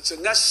 but it's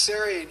a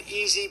necessary and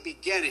easy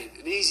beginning,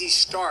 an easy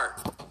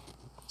start.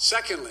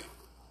 Secondly,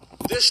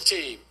 this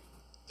team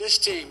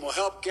will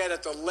help get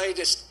at the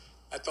last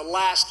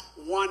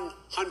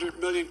 100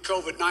 million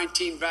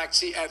COVID-19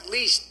 vaccine, at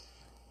least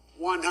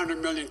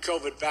 100 million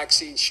COVID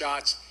vaccine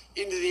shots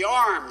into the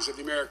arms of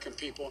the American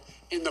people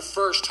in the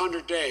first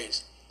 100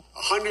 days.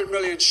 100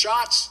 million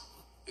shots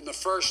in the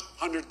first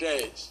 100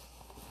 days.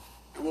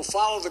 And we'll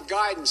follow the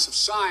guidance of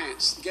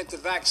science to get the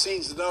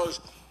vaccines to those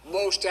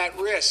most at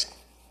risk.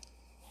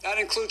 That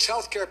includes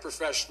healthcare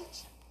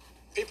professionals,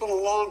 people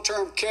in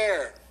long-term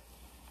care,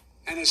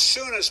 and as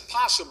soon as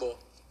possible,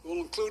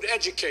 we'll include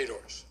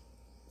educators.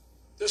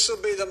 This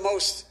will be the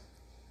most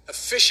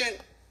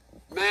efficient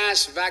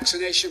mass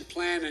vaccination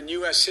plan in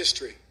U.S.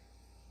 history.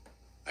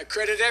 I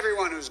credit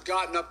everyone who's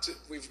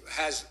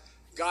has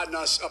gotten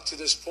us up to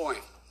this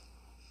point.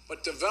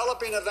 But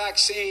developing a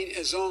vaccine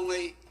is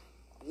only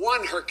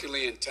one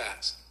Herculean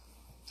task.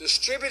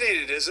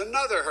 Distributing it is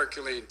another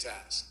Herculean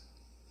task.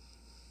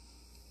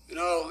 You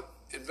know,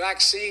 and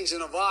vaccines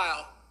in a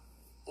vial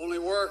only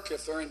work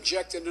if they're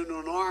injected into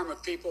an arm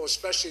of people,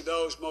 especially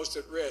those most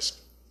at risk.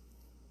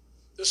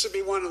 This will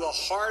be one of the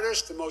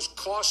hardest and most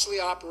costly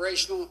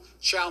operational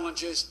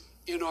challenges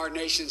in our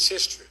nation's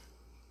history.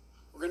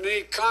 We're going to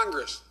need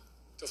Congress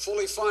to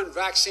fully fund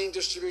vaccine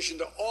distribution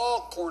to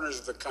all corners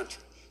of the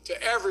country,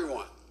 to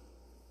everyone.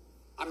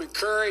 I'm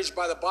encouraged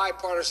by the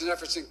bipartisan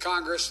efforts in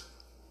Congress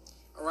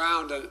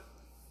around a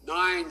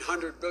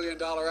 $900 billion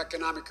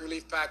economic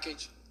relief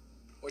package,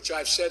 which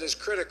I've said is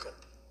critical.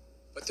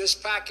 But this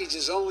package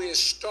is only a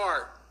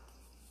start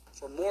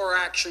for more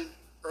action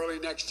early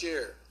next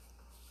year.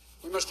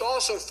 We must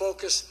also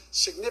focus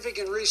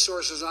significant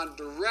resources on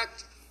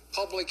direct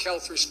public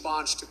health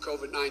response to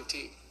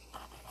COVID-19.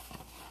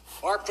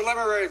 Our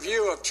preliminary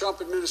review of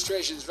Trump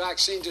administration's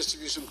vaccine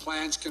distribution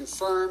plans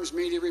confirms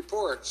media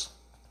reports.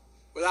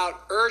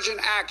 Without urgent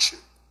action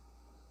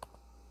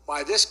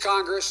by this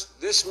Congress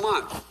this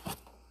month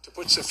to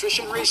put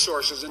sufficient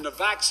resources into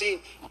vaccine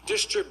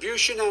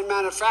distribution and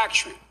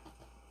manufacturing,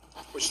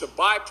 which the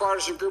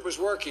bipartisan group is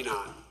working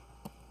on,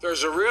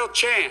 there's a real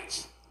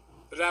chance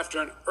that after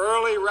an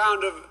early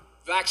round of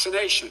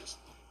vaccinations,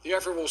 the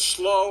effort will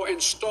slow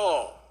and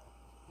stall.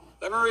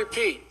 Let me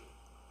repeat,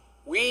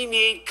 we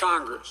need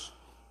Congress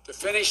to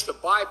finish the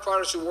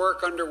bipartisan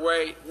work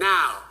underway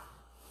now,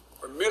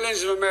 or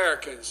millions of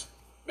Americans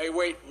may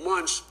wait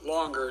months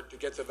longer to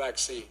get the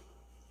vaccine.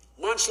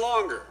 Months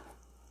longer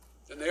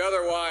than they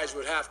otherwise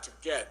would have to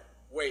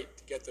wait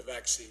to get the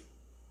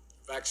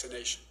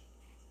vaccination.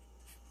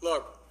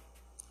 Look,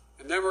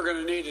 and then we're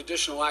going to need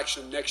additional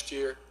action next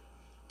year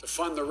to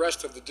fund the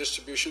rest of the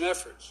distribution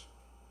efforts.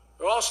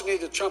 We also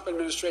need the Trump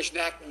administration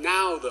to act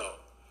now, though,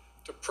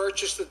 to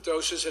purchase the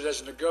doses it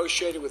has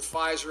negotiated with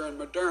Pfizer and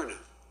Moderna,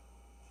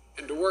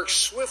 and to work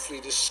swiftly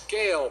to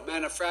scale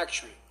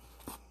manufacturing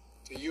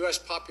to U.S.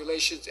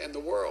 populations and the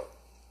world.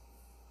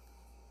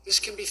 This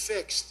can be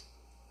fixed.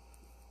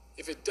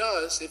 If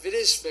it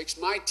is fixed,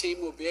 my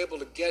team will be able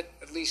to get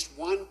at least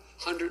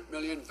 100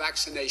 million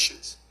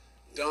vaccinations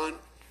done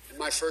in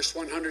my first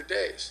 100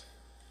 days.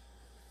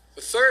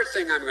 The third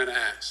thing I'm going to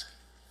ask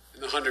in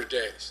the 100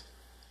 days,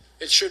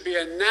 it should be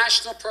a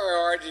national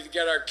priority to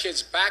get our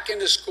kids back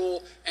into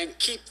school and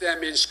keep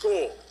them in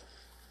school.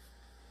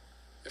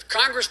 If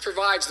Congress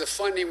provides the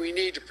funding we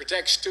need to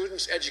protect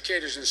students,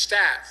 educators, and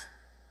staff,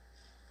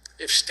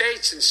 if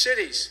states and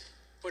cities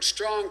put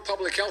strong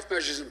public health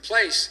measures in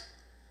place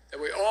that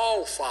we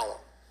all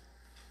follow,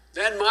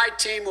 then my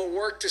team will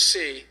work to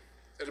see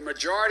that a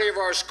majority of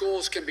our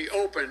schools can be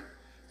open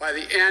by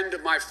the end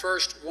of my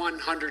first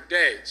 100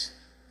 days.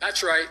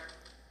 That's right.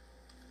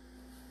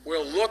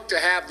 We'll look to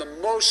have the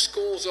most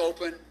schools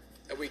open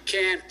that we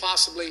can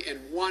possibly in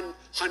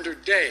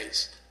 100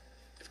 days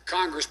if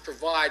Congress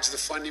provides the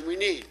funding we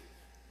need.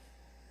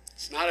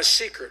 It's not a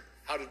secret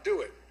how to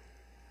do it.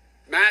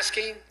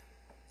 Masking,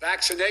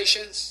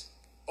 vaccinations,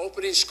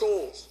 opening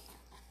schools.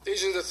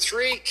 These are the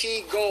three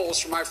key goals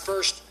for my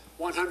first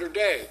 100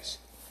 days.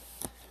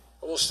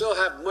 But we'll still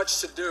have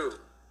much to do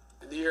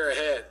in the year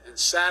ahead, and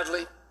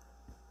sadly,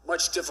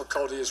 much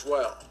difficulty as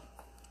well.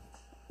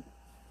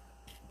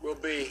 We'll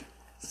be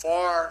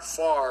far,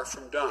 far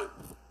from done.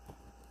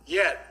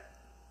 Yet,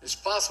 it's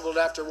possible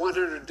that after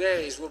 100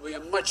 days, we'll be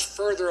much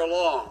further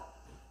along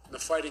in the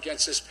fight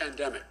against this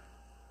pandemic.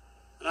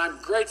 And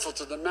I'm grateful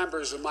to the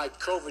members of my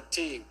COVID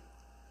team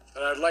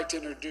that I'd like to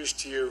introduce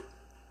to you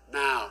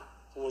now,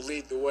 who will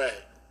lead the way.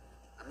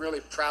 I'm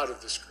really proud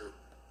of this group.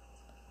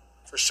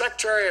 For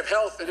Secretary of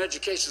Health and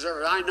Education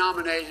Service, I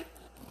nominated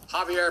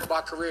Javier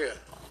Becerra.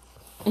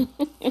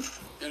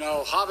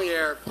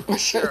 Javier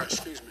Becerra,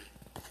 excuse me.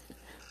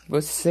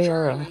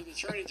 Becerra. The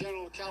Attorney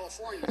General of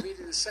California,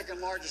 leading the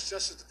second largest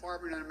Justice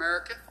Department in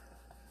America,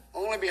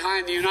 only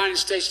behind the United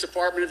States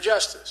Department of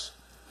Justice.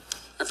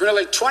 And for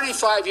nearly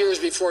 25 years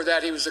before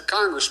that, he was a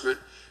congressman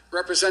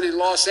representing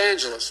Los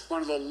Angeles,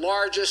 one of the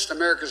largest,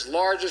 America's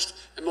largest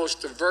and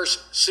most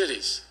diverse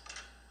cities.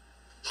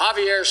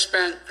 Javier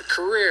spent a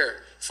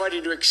career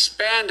fighting to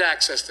expand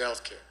access to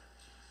health care,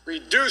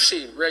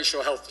 reducing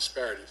racial health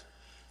disparities,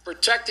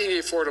 protecting the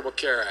Affordable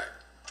Care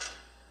Act,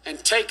 and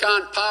take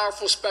on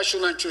powerful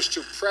special interests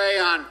to prey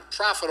on,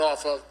 profit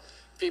off of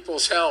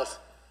people's health,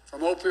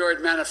 from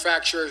opioid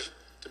manufacturers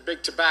to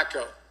big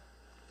tobacco.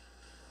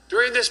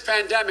 During this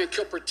pandemic,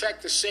 he'll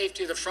protect the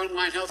safety of the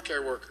frontline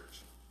healthcare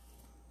workers,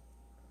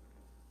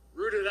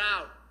 rooted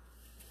out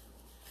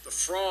the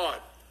fraud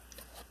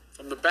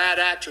from the bad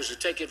actors who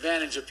take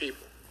advantage of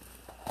people.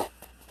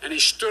 And he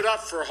stood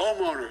up for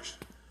homeowners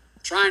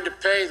trying to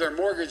pay their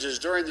mortgages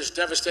during this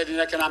devastating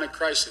economic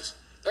crisis.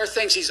 There are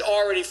things he's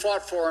already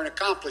fought for and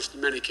accomplished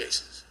in many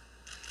cases.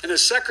 And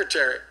as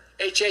secretary,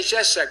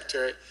 HHS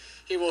secretary,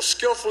 he will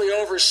skillfully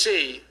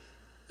oversee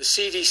the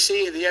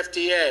CDC and the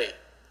FDA,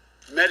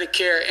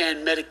 Medicare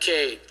and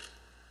Medicaid.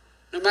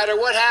 No matter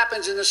what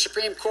happens in the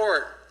Supreme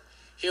Court,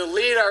 he'll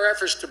lead our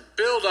efforts to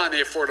build on the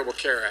Affordable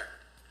Care Act.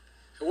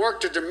 He'll work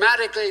to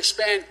dramatically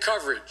expand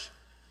coverage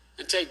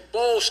and take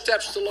bold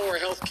steps to lower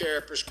health care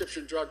and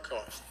prescription drug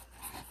costs.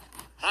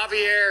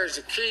 Javier is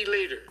a key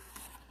leader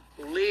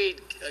who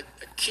lead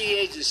a key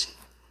agency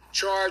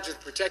charged with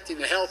protecting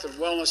the health and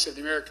wellness of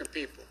the American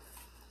people.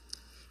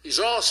 He's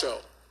also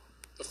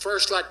the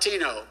first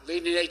Latino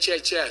leading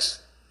HHS,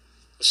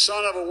 the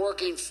son of a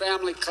working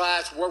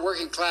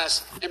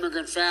class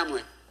immigrant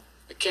family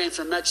that came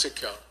from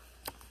Mexico,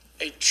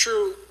 a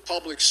true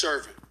public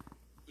servant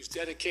who's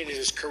dedicated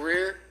his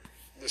career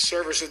in the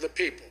service of the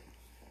people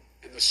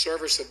and the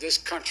service of this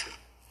country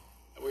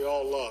that we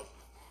all love.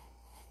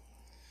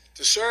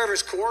 To serve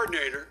as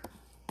coordinator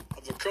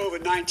of the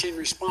COVID-19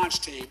 response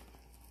team,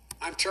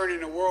 I'm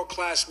turning a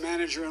world-class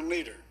manager and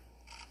leader.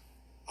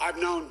 I've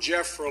known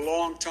Jeff for a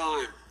long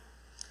time,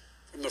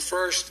 from the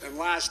first and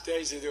last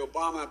days of the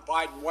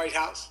Obama-Biden White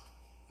House,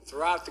 and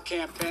throughout the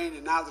campaign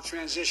and now the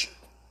transition.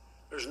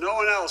 There's no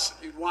one else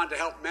you'd want to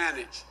help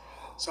manage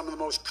some of the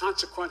most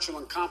consequential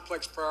and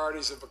complex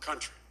priorities of the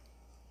country.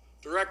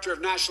 Director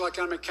of National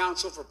Economic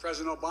Council for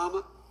President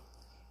Obama,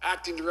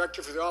 Acting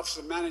Director for the Office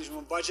of Management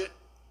and Budget.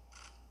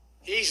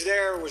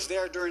 Was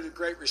there during the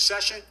Great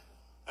Recession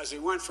as we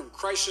went from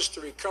crisis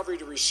to recovery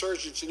to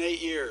resurgence in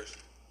 8 years.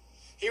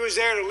 He was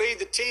there to lead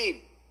the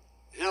team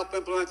and help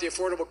implement the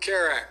Affordable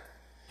Care Act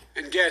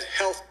and get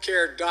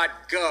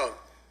healthcare.gov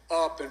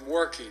up and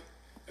working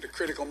at a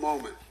critical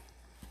moment.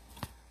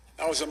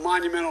 That was a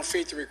monumental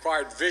feat that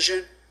required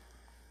vision,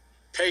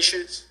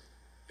 patience,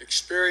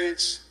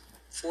 experience,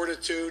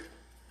 fortitude,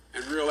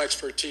 and real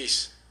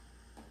expertise.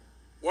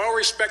 Well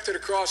respected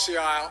across the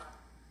aisle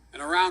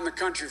and around the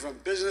country, from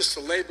business to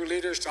labor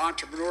leaders to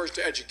entrepreneurs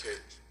to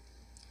educators.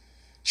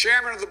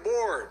 Chairman of the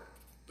board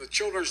of the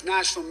Children's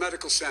National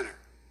Medical Center,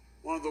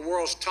 one of the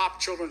world's top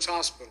children's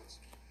hospitals.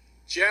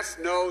 Jeff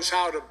knows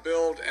how to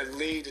build and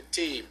lead a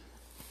team,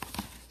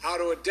 how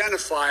to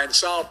identify and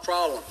solve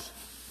problems,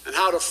 and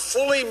how to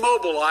fully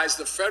mobilize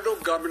the federal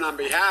government on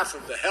behalf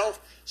of the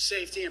health,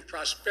 safety, and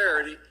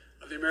prosperity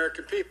of the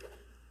American people.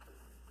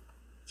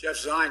 Jeff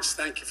Zients,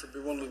 thank you for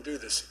being willing to do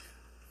this again.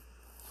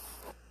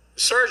 The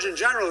Surgeon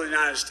General of the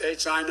United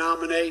States, I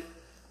nominate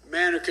a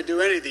man who could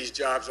do any of these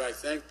jobs, I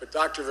think, but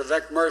Dr.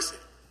 Vivek Murthy.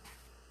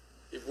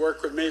 You've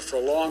worked with me for a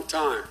long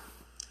time.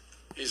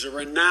 He's a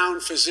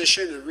renowned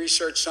physician and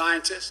research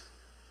scientist,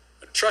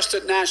 a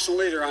trusted national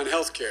leader on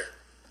health care,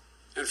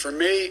 and for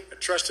me, a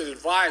trusted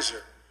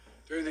advisor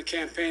during the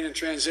campaign and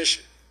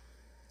transition.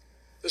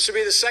 This will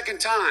be the second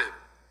time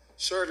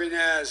serving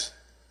as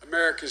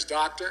America's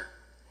doctor,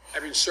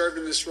 having served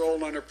in this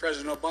role under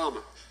President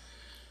Obama.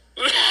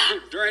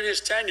 During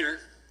his tenure,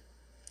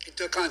 he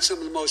took on some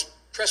of the most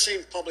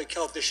pressing public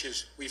health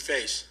issues we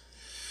face.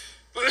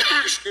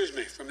 Excuse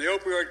me, from the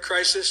opioid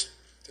crisis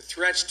to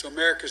threats to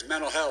America's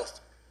mental health.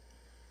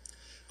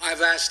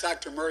 I've asked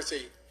Dr.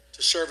 Murthy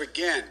to serve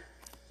again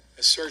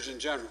as Surgeon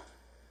General,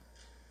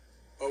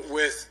 but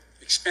with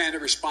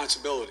expanded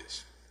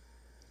responsibilities.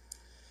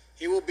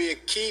 He will be a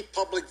key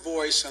public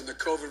voice on the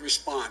COVID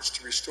response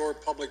to restore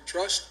public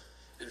trust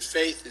and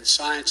faith in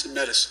science and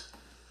medicine.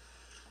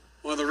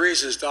 One of the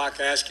reasons, Doc,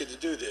 I ask you to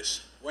do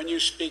this, when you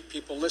speak,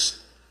 people listen.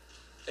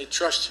 They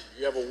trust you.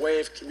 You have a way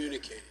of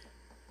communicating.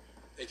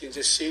 They can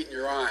just see it in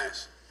your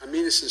eyes. I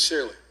mean it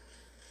sincerely.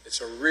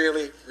 It's a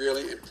really,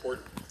 really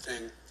important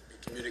thing to be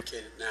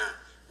communicated now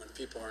when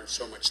people are in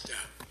so much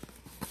doubt.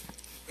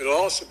 It'll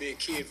also be a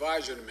key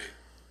advisor to me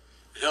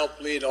and help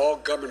lead all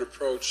government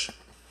approach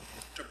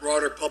to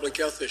broader public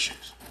health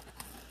issues.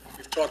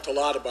 We've talked a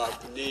lot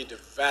about the need to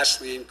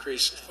vastly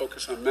increase the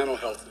focus on mental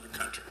health in the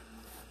country,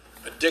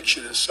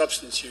 addiction and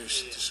substance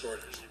use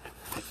disorders,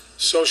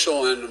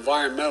 social and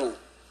environmental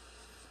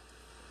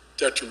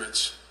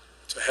detriments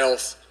to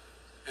health,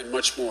 and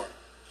much more.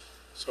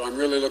 So I'm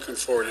really looking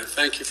forward to it.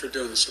 Thank you for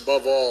doing this.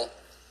 Above all,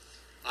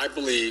 I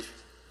believe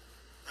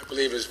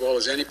as well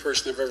as any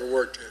person I've ever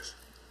worked with,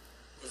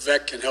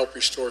 Vivek can help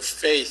restore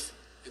faith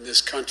in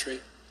this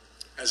country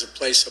as a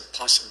place of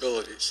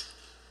possibilities.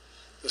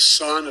 The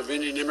son of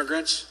Indian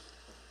immigrants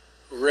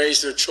who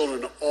raised their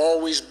children to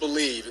always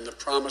believe in the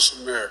promise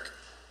of America.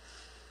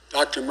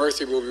 Dr.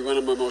 Murthy will be one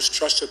of my most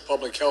trusted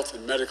public health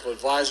and medical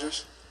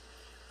advisors,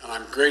 and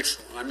I'm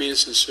grateful, and I mean it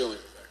sincerely,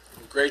 Vivek.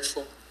 I'm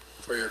grateful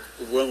for your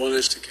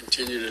willingness to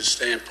continue to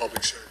stay in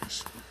public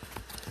service.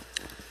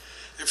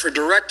 And for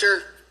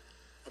Director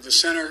of the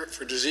Center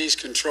for Disease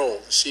Control,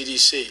 the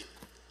CDC,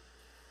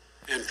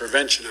 and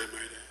Prevention, I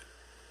might add,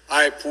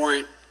 I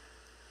appoint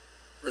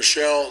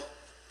Rochelle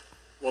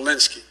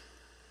Walensky.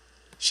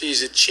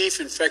 She's chief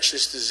of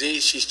infectious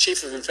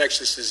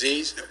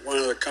disease at one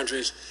of the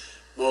country's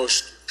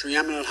most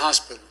preeminent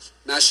hospitals,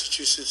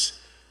 Massachusetts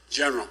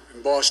General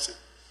in Boston,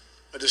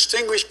 a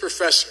distinguished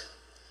professor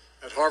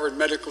at Harvard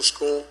Medical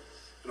School,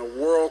 and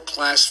a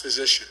world-class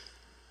physician,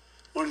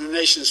 one of the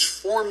nation's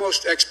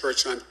foremost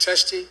experts on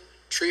testing,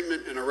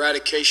 treatment, and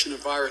eradication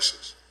of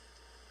viruses.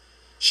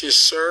 She has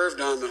served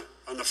on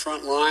the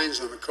front lines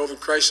on the COVID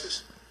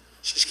crisis.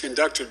 She's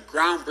conducted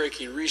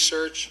groundbreaking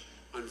research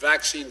on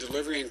vaccine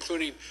delivery,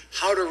 including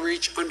how to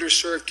reach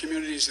underserved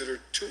communities that are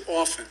too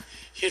often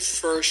hit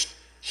first,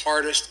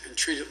 hardest, and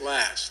treated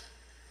last.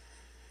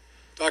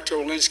 Dr.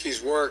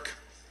 Walensky's work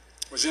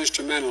was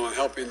instrumental in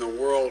helping the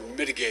world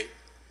mitigate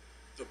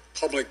the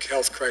public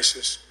health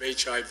crisis of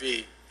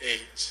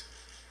HIV/AIDS.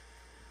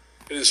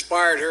 It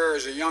inspired her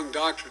as a young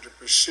doctor to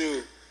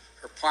pursue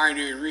her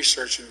pioneering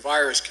research in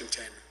virus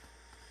containment.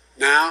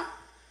 Now,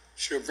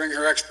 she will bring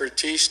her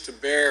expertise to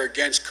bear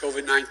against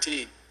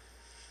COVID-19.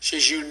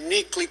 She's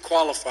uniquely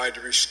qualified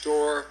to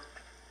restore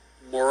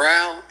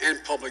morale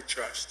and public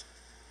trust.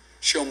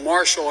 She'll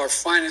marshal our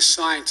finest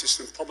scientists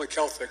and public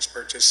health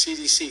experts at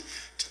CDC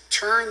to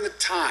turn the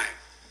tide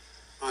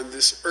on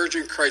this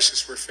urgent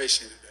crisis we're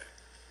facing today.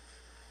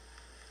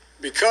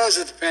 Because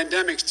of the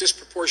pandemic's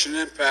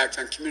disproportionate impact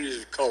on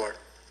communities of color,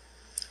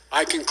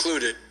 I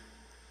concluded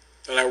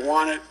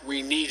that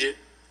we needed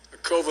a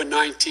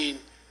COVID-19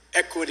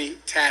 equity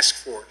task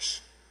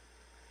force.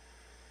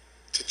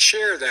 To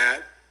chair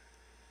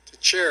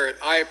it,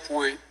 I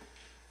appoint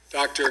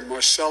Dr.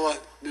 Marcela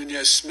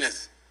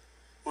Nunez-Smith,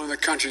 one of the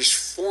country's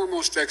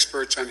foremost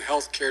experts on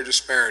healthcare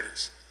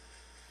disparities,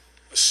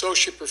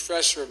 Associate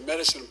Professor of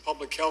Medicine and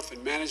Public Health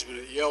and Management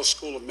at Yale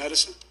School of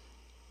Medicine,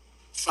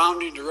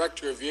 Founding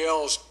Director of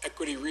Yale's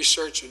Equity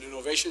Research and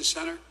Innovation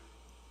Center,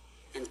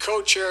 and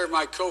co-chair of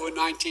my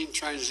COVID-19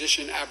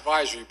 Transition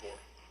Advisory Board.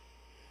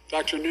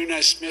 Dr.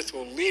 Nunez-Smith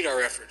will lead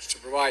our efforts to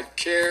provide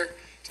care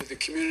to the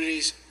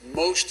communities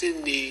most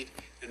in need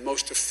and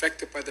most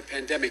affected by the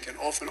pandemic and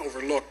often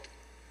overlooked.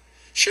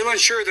 She'll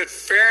ensure that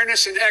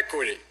fairness and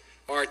equity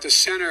are at the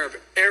center of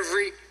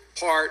every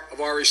part of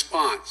our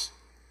response.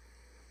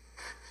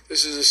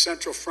 This is a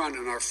central front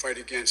in our fight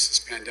against this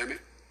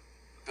pandemic,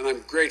 and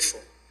I'm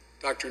grateful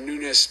Dr.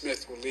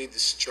 Nunez-Smith will lead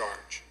this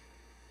charge.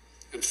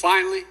 And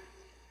finally,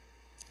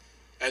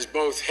 as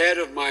both head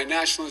of my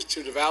National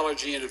Institute of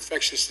Allergy and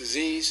Infectious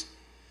Disease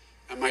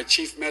and my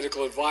chief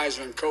medical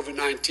advisor on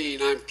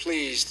COVID-19, I'm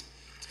pleased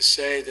to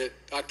say that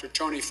Dr.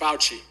 Tony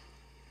Fauci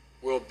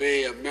will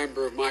be a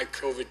member of my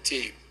COVID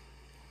team.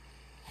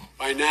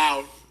 By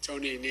now,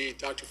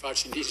 Dr.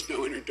 Fauci needs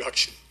no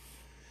introduction,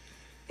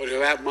 but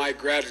he'll have my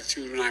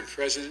gratitude when I'm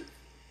president,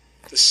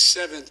 the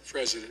 7th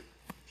president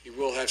he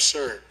will have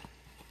served.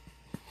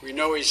 We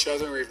know each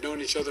other, we've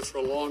known each other for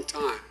a long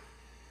time.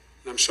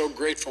 And I'm so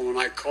grateful when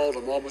I called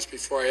him almost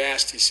before I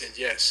asked, he said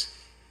yes.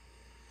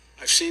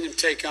 I've seen him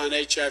take on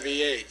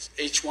HIV/AIDS,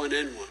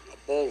 H1N1,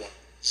 Ebola,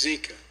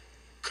 Zika,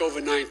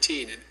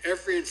 COVID-19, and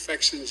every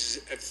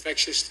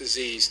infectious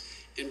disease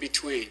in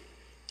between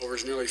over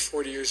his nearly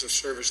 40 years of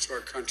service to our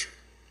country.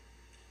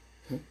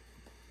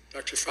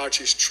 Dr.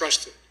 Fauci is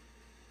trusted,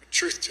 a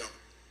truth teller,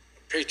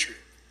 a patriot.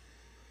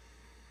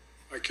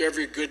 Like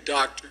every good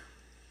doctor,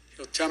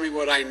 he'll tell me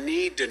what I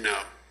need to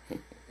know,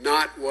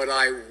 not what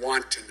I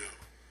want to know.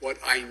 What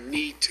I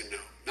need to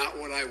know, not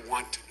what I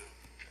want to know.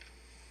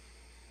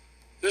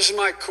 This is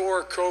my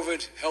core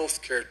COVID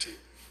healthcare team.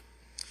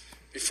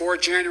 Before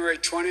January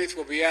 20th,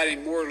 we'll be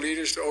adding more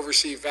leaders to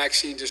oversee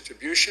vaccine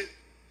distribution,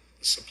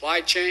 the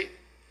supply chain,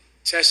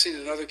 testing,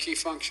 and other key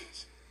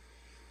functions.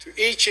 To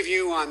each of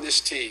you on this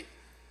team,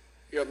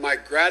 you have my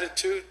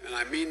gratitude, and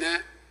I mean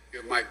that.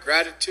 You have my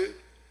gratitude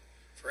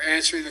for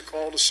answering the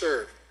call to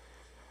serve.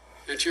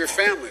 And to your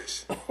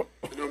families,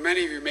 I know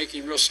many of you are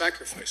making real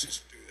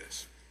sacrifices to do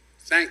this.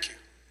 Thank you.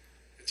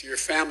 And to your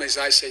families,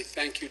 I say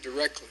thank you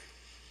directly.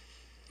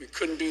 We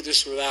couldn't do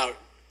this without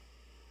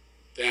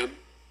them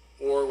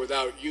or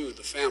without you,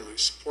 the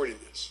families, supporting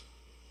this.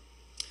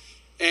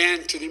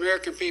 And to the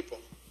American people,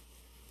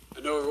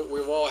 I know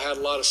we've all had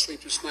a lot of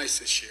sleepless nights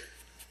this year.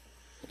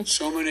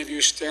 So many of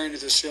you staring at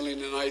the ceiling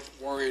tonight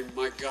worrying,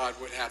 my God,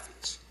 what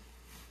happens?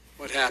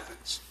 What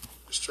happens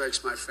if it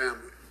strikes my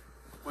family?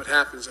 What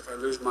happens if I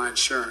lose my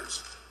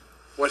insurance?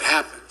 What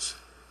happens?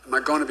 Am I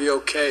going to be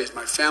okay? Is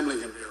my family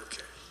going to be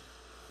okay?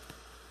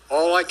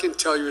 All I can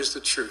tell you is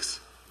the truth.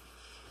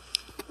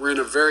 We're in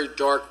a very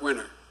dark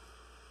winter.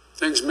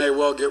 Things may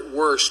well get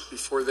worse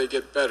before they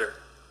get better.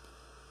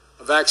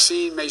 A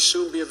vaccine may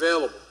soon be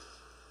available.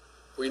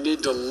 We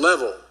need to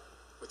level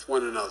with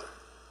one another.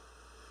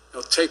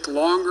 It'll take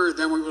longer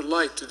than we would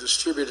like to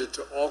distribute it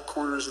to all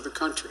corners of the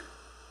country,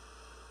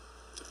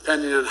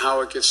 depending on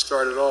how it gets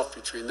started off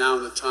between now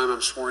and the time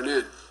I'm sworn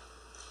in.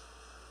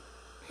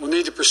 We'll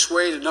need to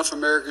persuade enough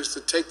Americans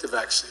to take the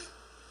vaccine.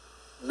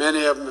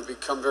 Many of them have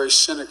become very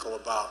cynical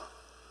about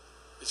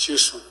its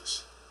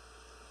usefulness.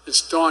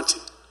 It's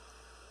daunting,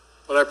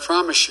 but I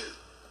promise you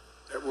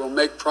that we'll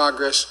make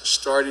progress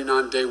starting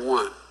on day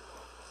one.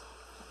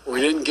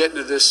 We didn't get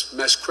into this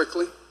mess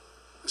quickly.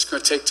 It's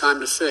going to take time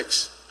to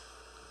fix.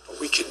 But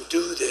we can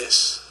do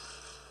this.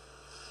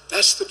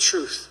 That's the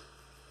truth.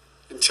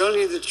 And telling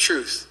you the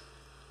truth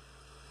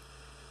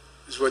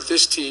is what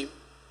this team,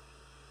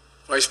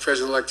 Vice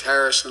President-elect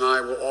Harris and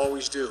I, will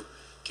always do.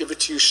 Give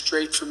it to you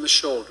straight from the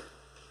shoulder,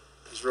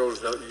 as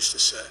Roosevelt used to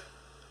say.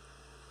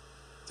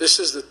 This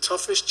is the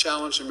toughest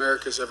challenge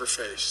America's ever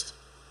faced.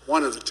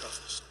 One of the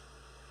toughest.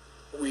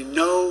 But we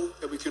know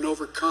that we can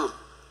overcome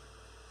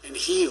and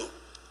heal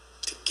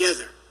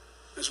together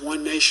as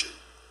one nation.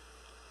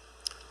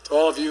 To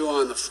all of you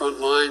on the front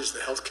lines, the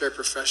healthcare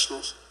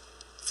professionals,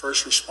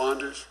 first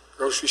responders,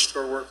 grocery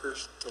store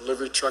workers,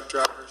 delivery truck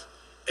drivers,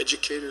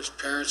 educators,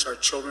 parents, our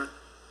children,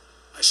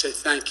 I say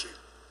thank you.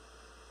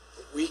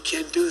 But we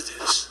can do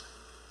this.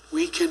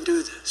 We can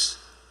do this.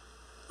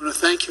 I want to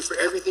thank you for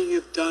everything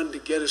you've done to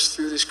get us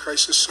through this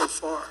crisis so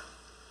far.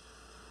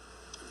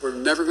 We're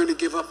never going to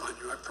give up on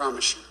you, I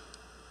promise you.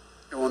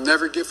 And we'll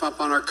never give up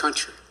on our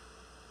country.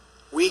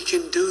 We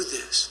can do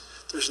this.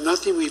 There's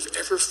nothing we've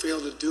ever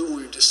failed to do when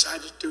we've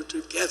decided to do it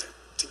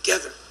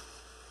together.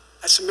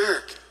 That's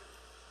America.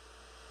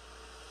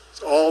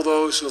 To all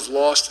those who have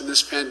lost in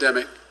this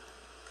pandemic,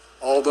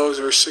 all those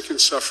who are sick and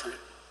suffering,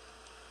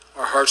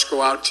 our hearts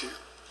go out to you.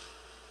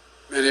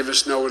 Many of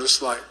us know what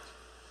it's like.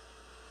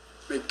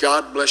 May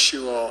God bless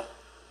you all,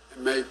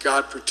 and may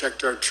God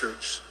protect our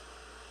troops.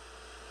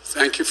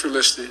 Thank you for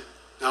listening.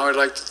 Now I'd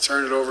like to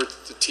turn it over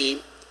to the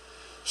team,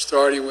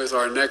 starting with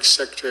our next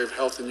Secretary of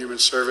Health and Human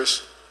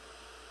Service,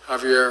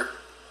 Javier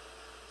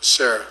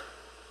Becerra.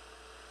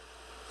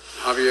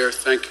 Javier,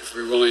 thank you for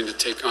being willing to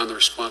take on the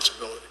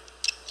responsibility.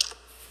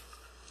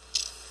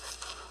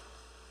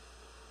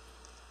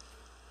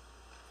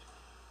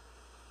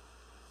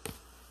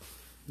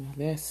 Now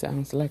that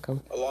sounds like a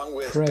Along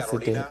with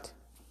president. Carolina,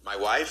 my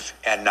wife,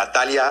 and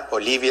Natalia,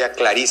 Olivia,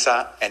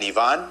 Clarissa, and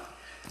Ivan,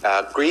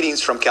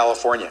 greetings from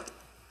California.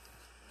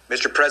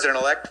 Mr.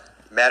 President-elect,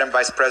 Madam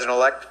Vice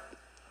President-elect,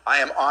 I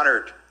am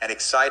honored and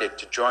excited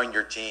to join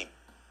your team.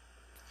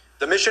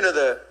 The mission of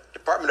the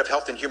Department of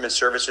Health and Human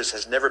Services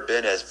has never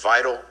been as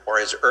vital or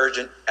as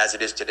urgent as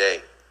it is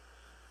today.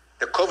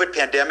 The COVID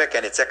pandemic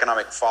and its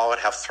economic fallout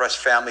have thrust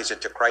families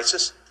into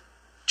crisis.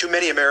 Too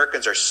many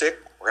Americans are sick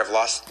or have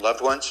lost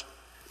loved ones.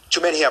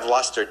 Too many have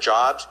lost their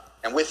jobs,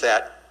 and with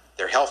that,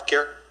 their health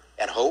care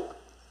and hope.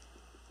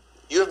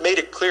 You have made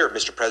it clear,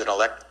 Mr.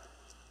 President-elect,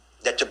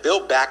 that to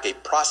build back a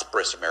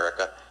prosperous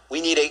America, we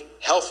need a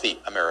healthy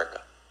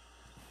America.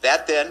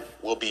 That then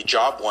will be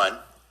job one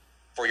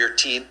for your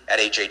team at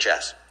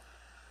HHS.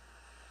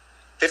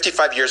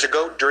 55 years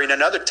ago, during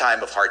another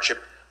time of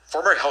hardship,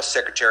 former Health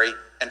Secretary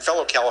and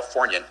fellow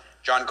Californian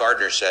John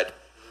Gardner said,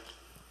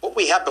 "What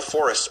we have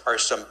before us are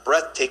some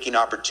breathtaking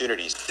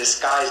opportunities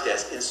disguised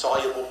as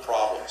insoluble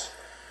problems."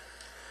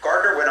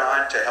 Gardner went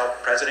on to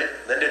help President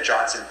Lyndon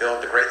Johnson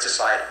build the Great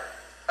Society,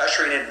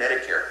 ushering in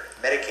Medicare,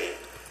 Medicaid,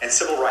 and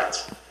civil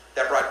rights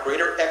that brought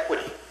greater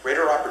equity,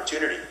 greater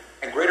opportunity,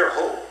 and greater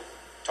hope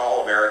to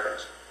all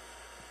Americans.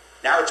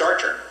 Now it's our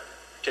turn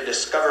to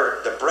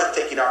discover the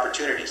breathtaking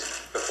opportunities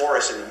before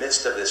us in the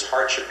midst of this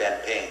hardship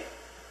and pain.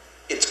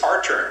 It's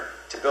our turn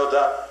to build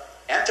up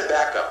And to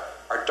back up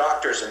our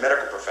doctors and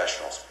medical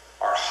professionals,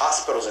 our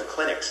hospitals and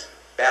clinics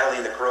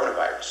battling the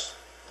coronavirus.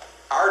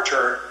 Our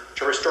turn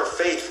to restore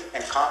faith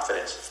and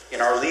confidence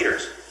in our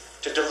leaders,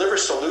 to deliver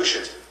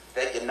solutions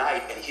that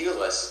unite and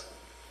heal us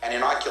and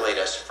inoculate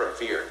us from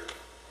fear.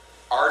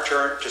 Our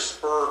turn to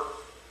spur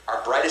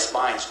our brightest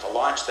minds to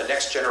launch the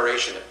next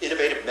generation of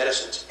innovative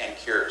medicines and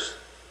cures.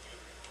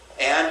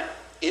 And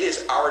it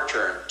is our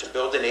turn to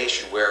build a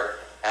nation where,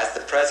 as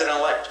the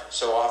president-elect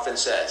so often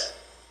says,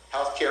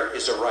 healthcare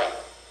is a right,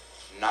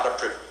 not a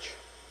privilege.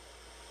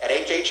 At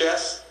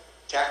HHS,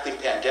 tackling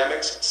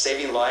pandemics,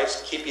 saving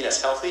lives, keeping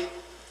us healthy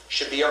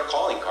should be our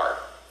calling card.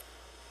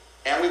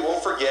 And we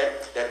won't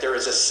forget that there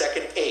is a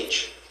second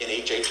H in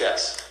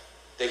HHS,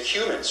 the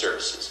human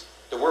services,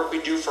 the work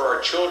we do for our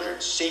children,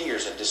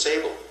 seniors, and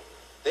disabled.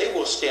 They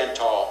will stand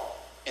tall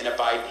in a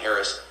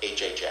Biden-Harris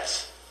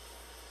HHS.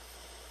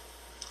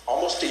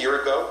 Almost a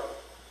year ago,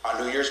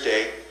 on New Year's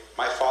Day,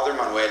 my father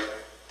Manuel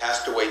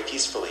passed away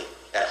peacefully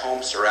at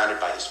home surrounded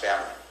by his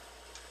family.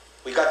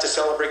 We got to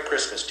celebrate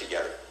Christmas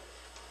together.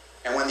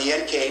 And when the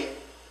end came,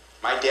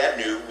 my dad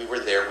knew we were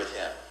there with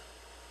him.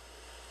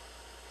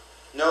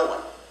 No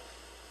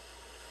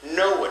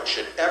one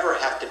should ever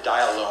have to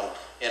die alone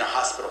in a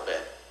hospital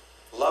bed,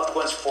 loved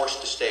ones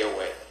forced to stay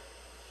away.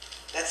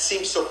 That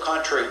seems so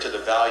contrary to the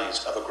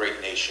values of a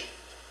great nation,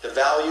 the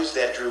values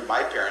that drew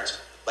my parents,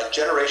 like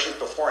generations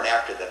before and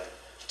after them,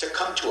 to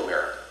come to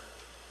America.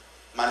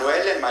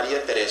 Manuel and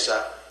Maria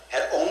Teresa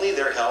had only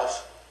their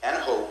health and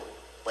hope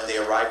when they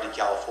arrived in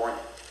California.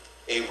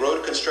 A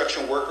road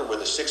construction worker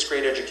with a 6th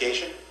grade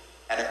education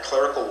and a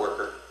clerical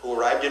worker who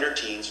arrived in her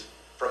teens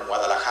from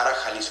Guadalajara,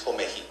 Jalisco,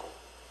 Mexico.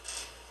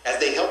 As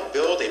they helped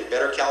build a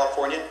better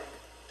California,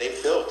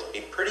 they built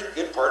a pretty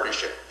good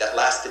partnership that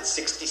lasted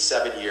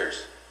 67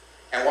 years.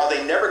 And while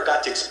they never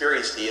got to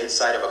experience the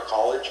inside of a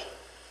college,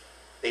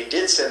 they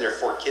did send their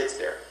 4 kids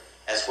there,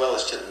 as well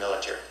as to the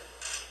military.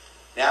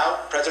 Now,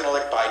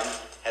 President-elect Biden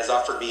has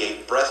offered me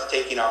a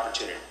breathtaking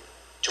opportunity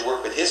to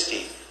work with his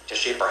team to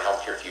shape our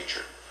healthcare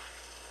future.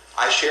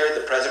 I share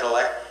the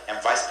President-elect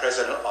and Vice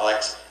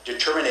President-elect's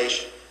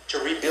determination to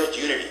rebuild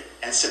unity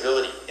and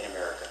civility in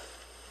America.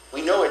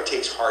 We know it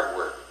takes hard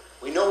work.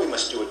 We know we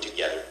must do it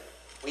together.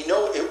 We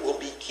know it will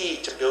be key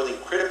to building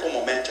critical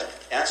momentum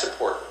and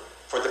support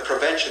for the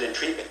prevention and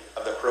treatment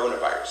of the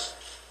coronavirus.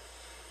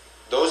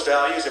 Those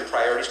values and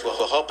priorities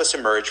will help us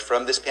emerge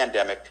from this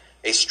pandemic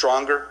a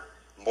stronger,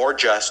 more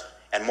just,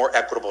 and more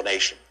equitable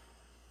nation.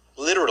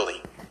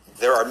 Literally,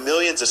 there are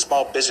millions of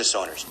small business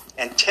owners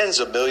and tens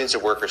of millions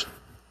of workers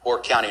who are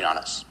counting on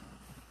us.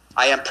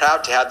 I am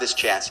proud to have this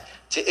chance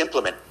to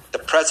implement the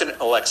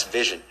President-elect's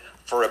vision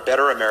for a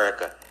better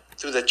America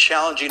through the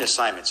challenging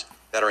assignments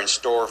that are in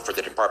store for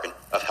the Department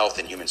of Health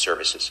and Human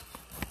Services.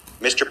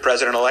 Mr.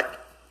 President-elect,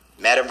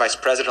 Madam Vice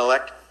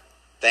President-elect,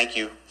 thank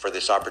you for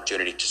this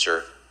opportunity to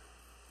serve.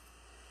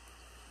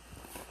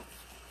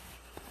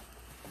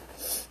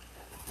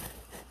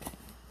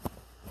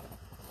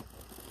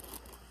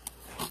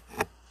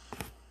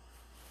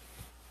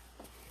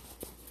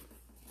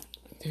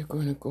 They're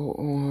going to go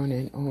on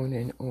and on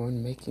and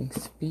on making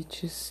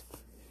speeches,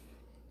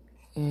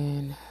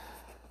 and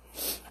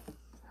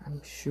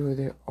I'm sure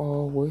they're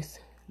all worth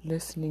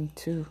listening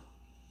to.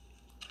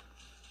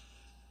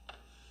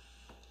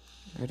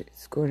 But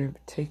it's going to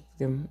take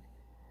them,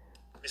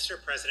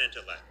 Mr.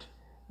 President-elect,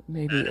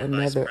 maybe Madam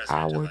another Vice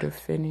hour President-elect, to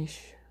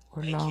finish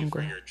or thank longer. you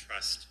for your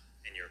trust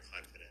and your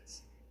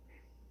confidence.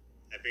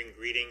 I bring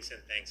greetings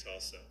and thanks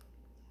also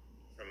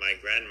from my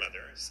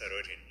grandmother,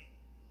 Sarojini,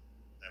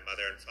 my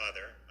mother and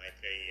father,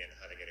 Maitreyi and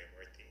Halagiri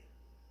Murthy,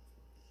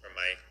 from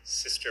my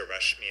sister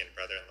Rashmi and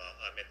brother-in-law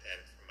Amit,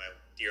 and from my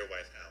dear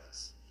wife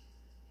Alice,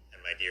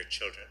 and my dear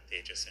children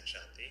Tejas and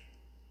Shanti.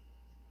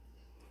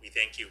 We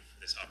thank you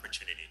for this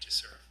opportunity to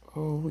serve.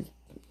 Oh,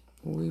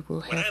 we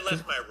will When I have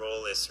left to. my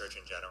role as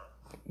Surgeon General,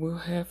 We'll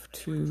have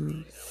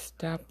to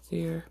stop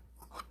there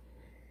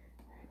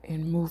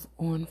and move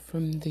on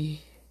from the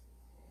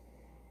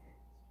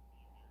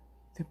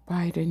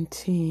Biden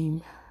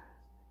team.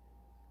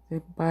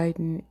 The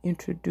Biden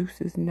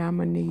introduces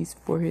nominees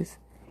for his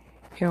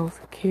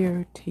health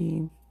care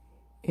team.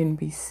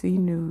 NBC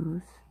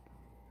News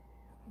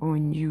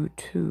on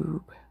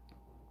YouTube.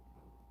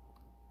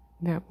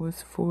 That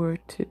was for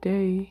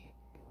today,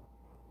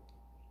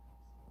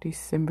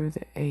 December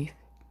the 8th.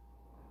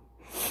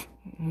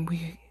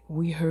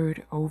 We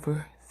heard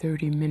over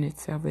 30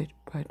 minutes of it,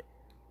 but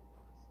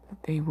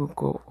they will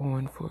go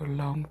on for a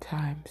long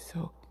time,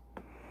 so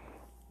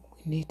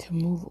we need to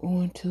move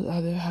on to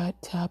other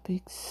hot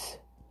topics.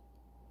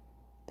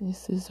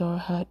 This is our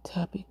Hot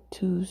Topic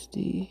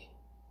Tuesday.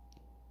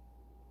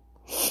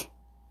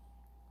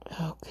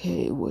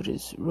 Okay, what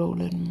is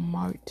Roland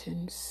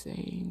Martin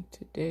saying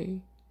today?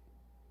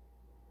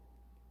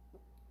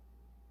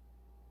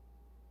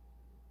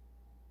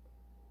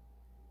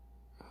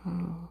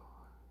 Oh,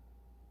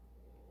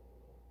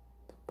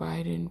 the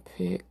Biden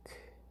pick.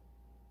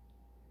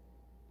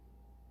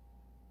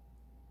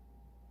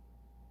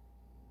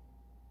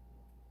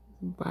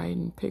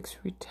 Biden picks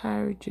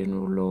retired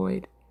General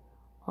Lloyd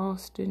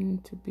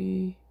Austin to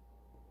be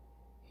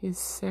his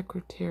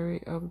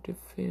Secretary of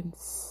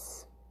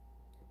Defense.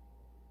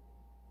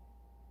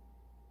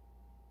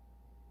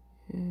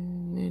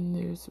 And then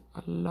there's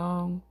a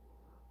long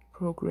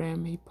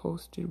program he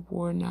posted.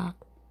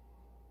 Warnock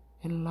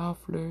and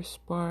Loeffler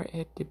spar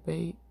at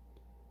debate.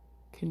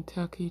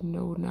 Kentucky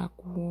no-knock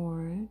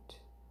warrant.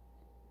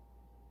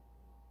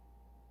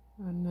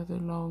 Another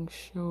long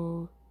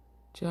show.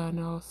 John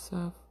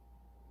Ossoff,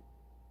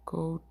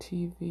 Gold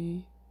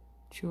TV,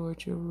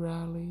 Georgia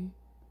rally,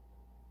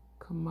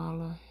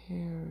 Kamala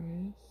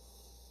Harris.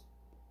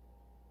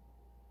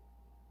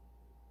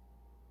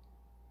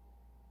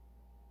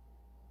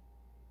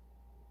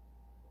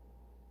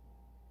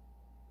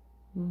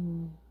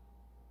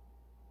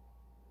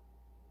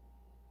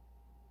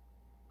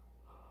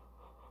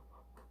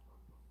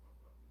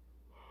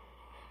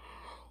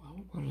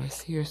 Well,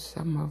 let's hear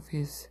some of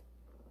his.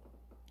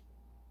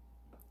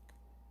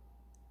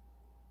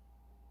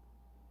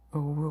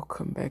 We'll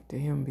come back to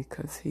him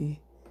because he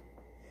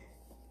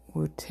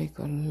will take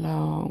a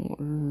long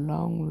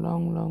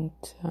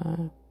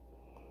time.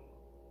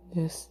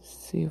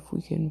 Just see if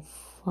we can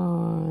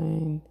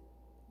find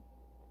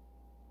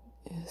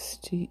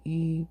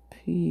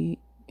STEPHEN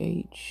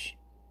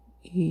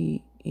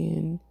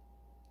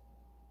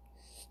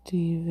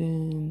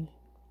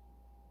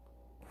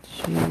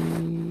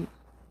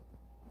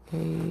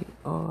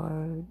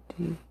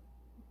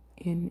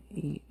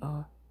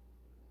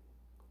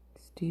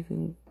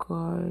Stephen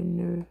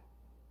GARDNER.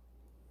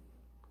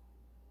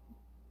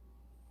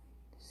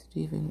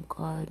 Stephen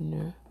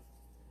Gardner.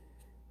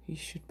 He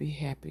should be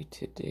happy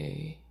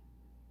today.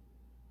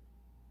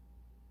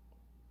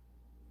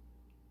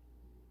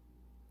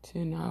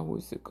 10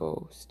 hours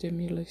ago,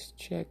 stimulus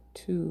check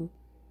 2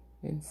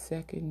 and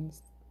second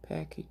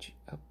package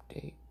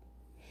update.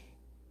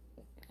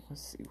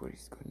 Let's see what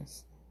he's going to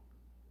say.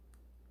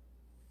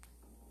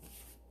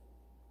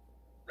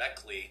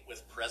 Directly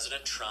with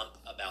President Trump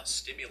about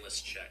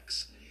stimulus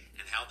checks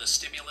and how the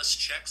stimulus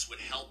checks would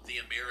help the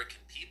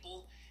American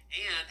people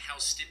and how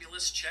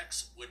stimulus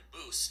checks would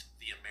boost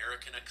the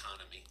American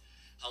economy.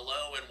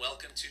 Hello and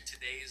welcome to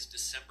today's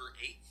December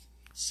 8th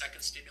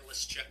second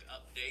stimulus check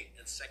update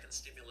and second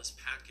stimulus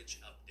package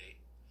update.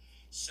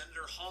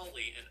 Senator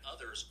Hawley and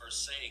others are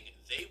saying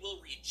they will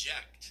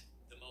reject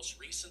the most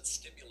recent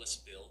stimulus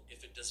bill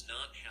if it does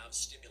not have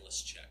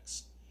stimulus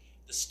checks.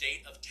 The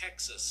state of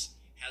Texas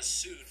has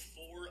sued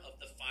 4 of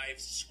the 5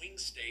 swing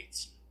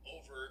states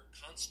over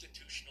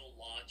constitutional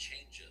law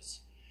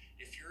changes.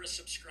 If you're a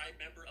subscribed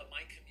member of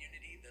my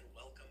community, then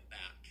welcome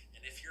back.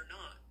 And if you're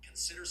not,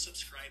 consider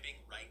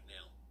subscribing right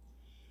now.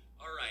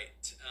 All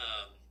right.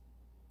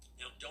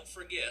 Now, don't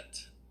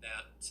forget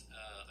that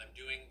I'm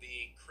doing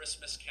the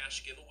Christmas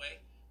cash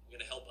giveaway. I'm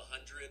going to help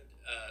I'm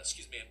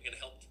going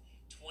to help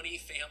 20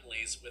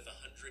 families with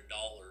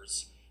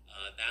 $100.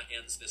 That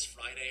ends this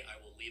Friday. I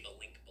will leave a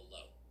link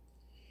below.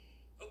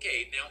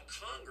 Okay, now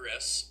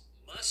Congress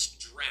must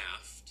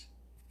draft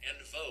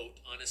and vote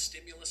on a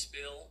stimulus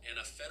bill and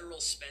a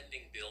federal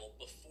spending bill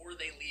before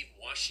they leave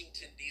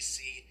Washington,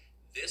 D.C.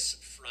 this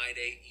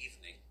Friday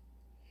evening.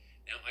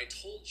 Now, I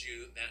told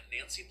you that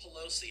Nancy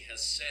Pelosi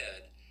has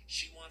said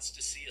she wants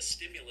to see a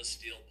stimulus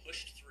deal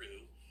pushed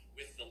through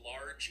with the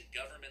large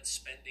government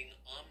spending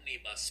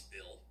omnibus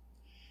bill.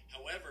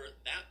 However,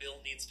 that bill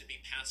needs to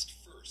be passed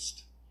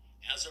first.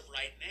 As of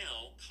right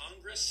now,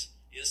 Congress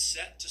is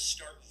set to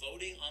start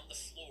voting on the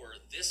floor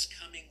this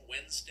coming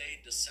Wednesday,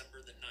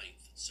 December the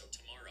 9th, so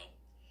tomorrow.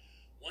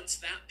 Once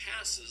that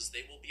passes,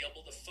 they will be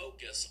able to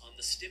focus on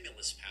the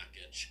stimulus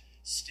package,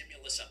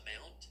 stimulus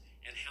amount,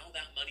 and how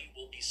that money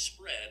will be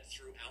spread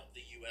throughout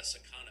the U.S.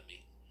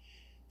 economy.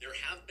 There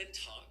have been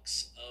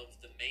talks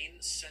of the Maine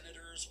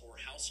senators or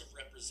House of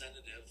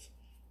Representative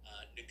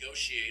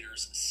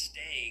negotiators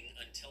staying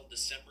until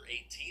December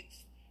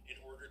 18th in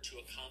order to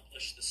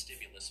accomplish the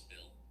stimulus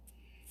bill.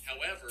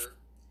 However,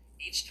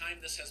 each time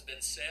this has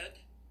been said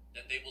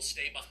that they will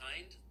stay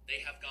behind,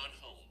 they have gone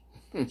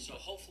home. So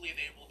hopefully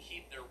they will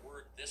keep their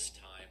word this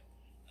time,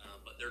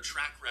 but their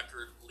track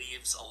record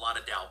leaves a lot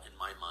of doubt in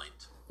my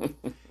mind.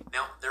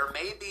 Now, there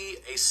may be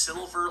a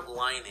silver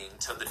lining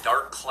to the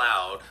dark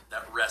cloud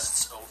that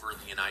rests over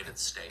the United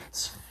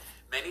States.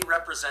 Many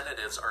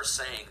representatives are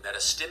saying that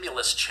a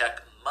stimulus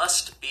check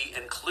must be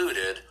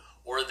included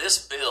or this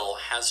bill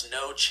has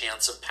no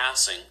chance of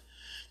passing.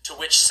 To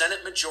which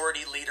Senate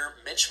Majority Leader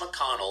Mitch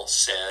McConnell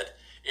said,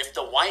 if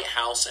the White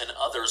House and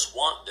others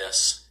want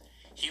this,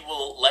 he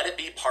will let it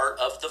be part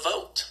of the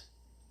vote.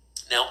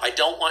 Now, I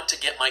don't want to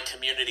get my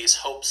community's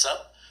hopes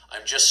up.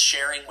 I'm just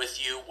sharing with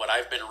you what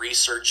I've been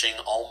researching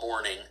all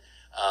morning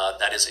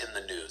that is in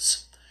the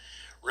news.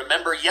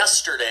 Remember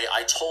yesterday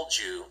I told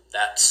you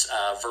that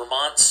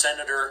Vermont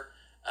Senator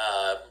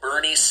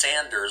Bernie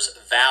Sanders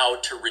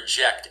vowed to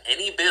reject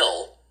any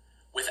bill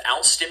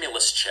without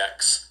stimulus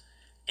checks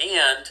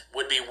and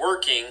would be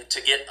working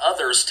to get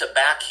others to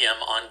back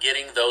him on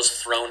getting those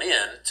thrown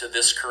in to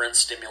this current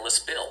stimulus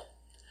bill.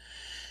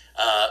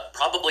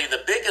 Probably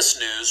the biggest biggest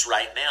news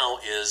right now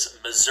is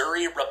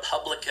Missouri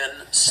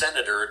Republican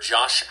Senator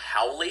Josh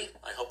Hawley,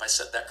 I hope I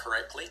said that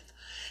correctly,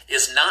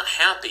 is not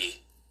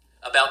happy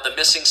about the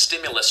missing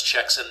stimulus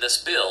checks in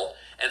this bill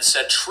and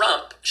said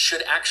Trump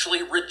should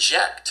actually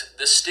reject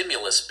the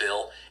stimulus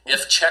bill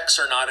if checks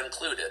are not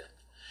included.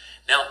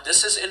 Now,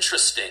 this is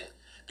interesting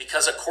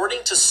because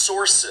according to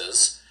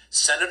sources,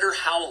 Senator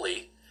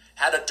Hawley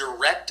had a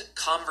direct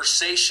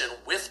conversation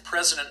with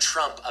President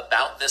Trump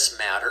about this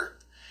matter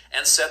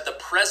and said the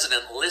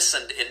president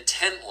listened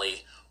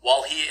intently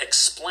while he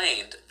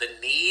explained the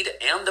need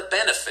and the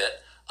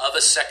benefit of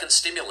a second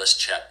stimulus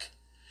check.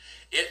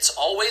 It's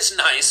always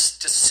nice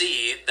to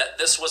see that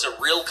this was a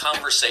real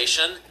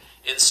conversation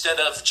instead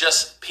of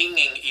just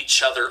pinging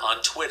each other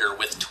on Twitter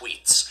with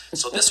tweets.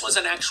 So this was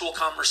an actual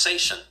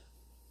conversation.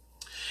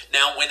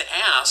 Now, when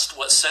asked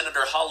what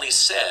Senator Hawley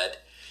said,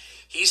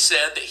 he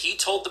said that he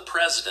told the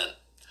president,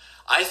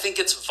 "I think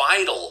it's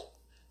vital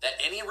that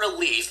any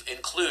relief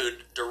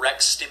include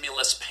direct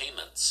stimulus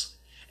payments,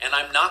 and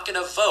I'm not going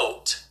to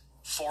vote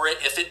for it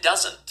if it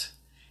doesn't."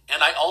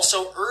 And I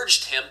also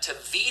urged him to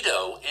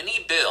veto any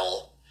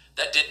bill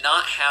that did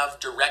not have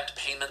direct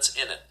payments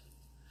in it.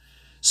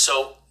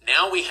 So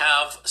now we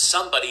have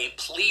somebody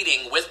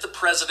pleading with the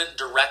president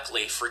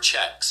directly for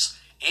checks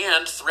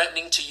and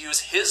threatening to use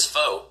his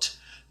vote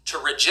to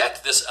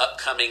reject this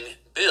upcoming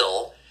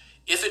bill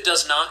if it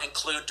does not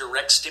include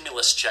direct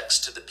stimulus checks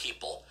to the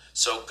people.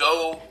 So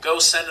go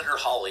Senator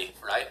Hawley,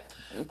 right?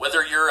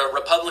 Whether you're a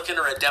Republican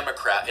or a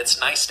Democrat, it's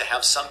nice to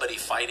have somebody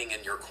fighting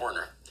in your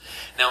corner.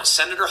 Now,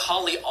 Senator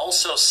Hawley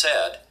also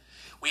said,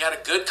 we had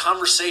a good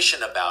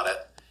conversation about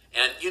it,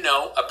 and,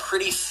 a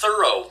pretty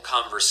thorough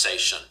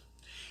conversation.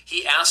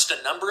 He asked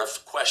a number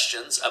of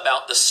questions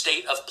about the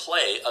state of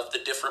play of the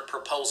different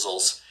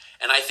proposals,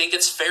 and I think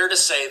it's fair to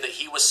say that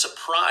he was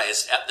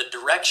surprised at the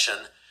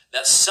direction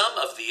that some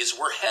of these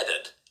were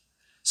headed.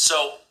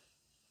 So,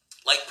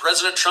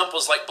 President Trump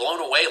was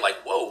blown away,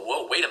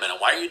 whoa, wait a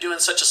minute, why are you doing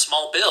such a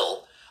small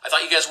bill? I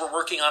thought you guys were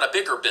working on a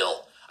bigger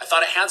bill. I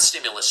thought it had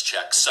stimulus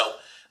checks. So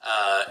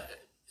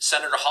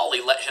Senator Hawley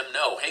let him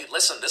know, hey,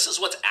 listen, this is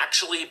what's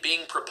actually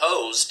being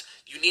proposed.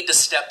 You need to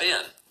step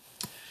in.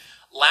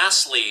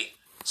 Lastly,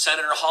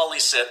 Senator Hawley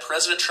said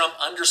President Trump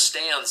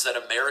understands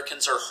that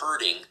Americans are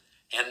hurting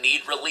and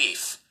need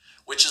relief,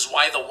 which is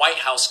why the White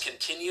House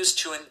continues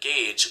to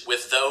engage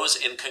with those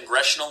in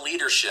congressional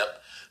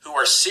leadership who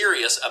are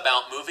serious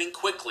about moving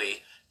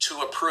quickly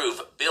to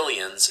approve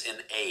billions in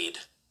aid.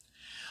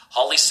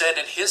 Hawley said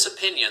in his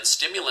opinion,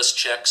 stimulus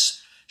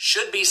checks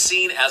should be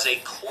seen as a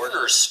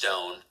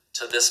cornerstone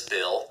to this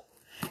bill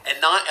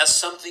and not as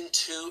something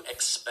too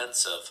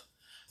expensive.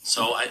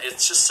 So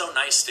it's just so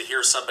nice to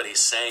hear somebody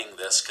saying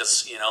this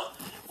because,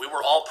 we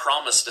were all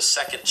promised a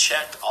second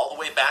check all the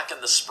way back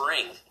in the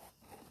spring.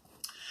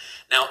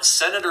 Now,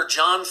 Senator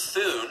John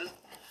Thune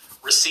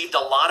received a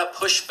lot of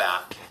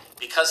pushback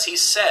because he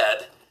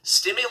said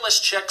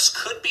stimulus checks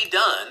could be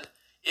done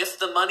if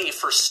the money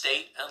for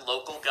state and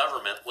local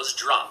government was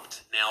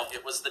dropped. Now,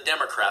 it was the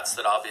Democrats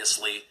that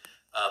obviously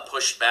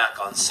pushed back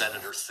on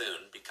Senator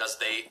Thune because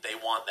they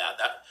want that.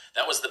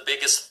 That was the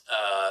biggest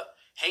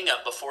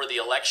hang-up before the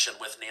election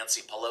with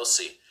Nancy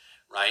Pelosi,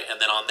 right? And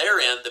then on their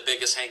end, the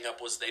biggest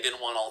hang-up was they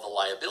didn't want all the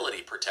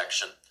liability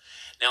protection.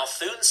 Now,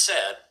 Thune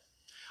said,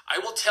 I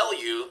will tell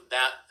you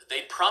that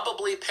they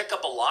probably pick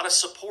up a lot of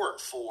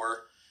support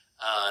for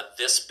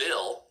this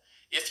bill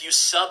if you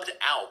subbed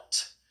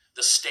out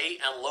the state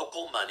and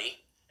local money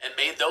and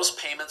made those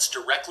payments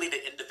directly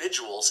to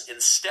individuals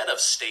instead of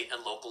state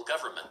and local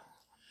government.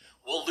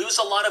 We'll lose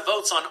a lot of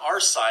votes on our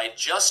side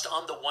just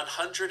on the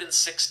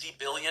 $160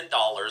 billion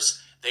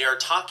they are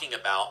talking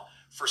about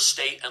for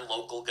state and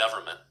local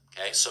government.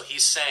 Okay, so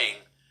he's saying,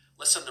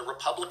 listen, the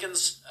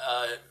Republicans,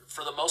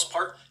 for the most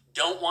part,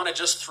 don't want to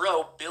just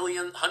throw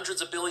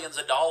hundreds of billions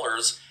of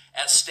dollars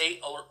at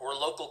state or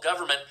local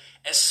government,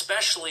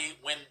 especially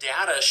when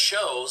data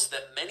shows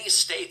that many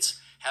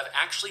states have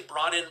actually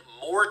brought in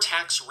more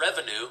tax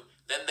revenue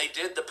than they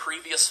did the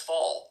previous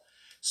fall.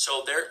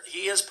 So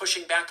he is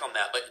pushing back on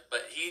that,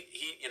 but he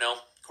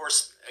of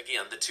course,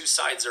 again, the two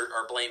sides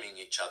are blaming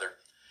each other.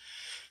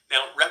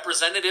 Now,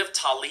 Representative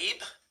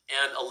Tlaib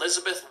and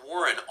Elizabeth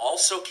Warren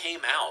also came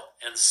out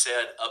and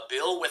said a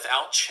bill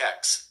without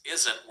checks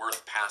isn't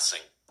worth passing.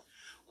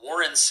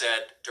 Warren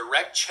said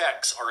direct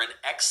checks are an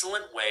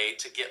excellent way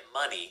to get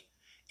money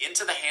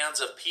into the hands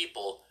of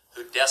people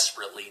who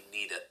desperately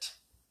need it.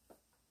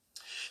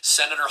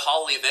 Senator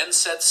Hawley then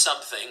said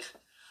something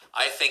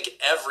I think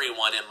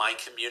everyone in my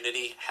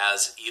community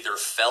has either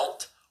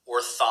felt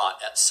or thought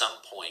at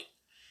some point.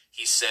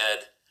 He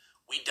said,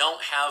 we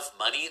don't have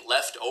money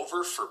left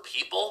over for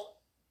people.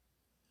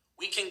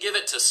 We can give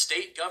it to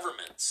state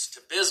governments,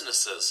 to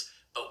businesses,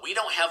 but we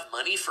don't have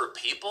money for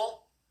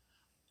people?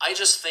 I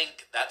just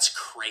think that's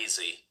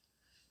crazy.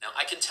 Now,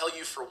 I can tell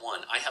you for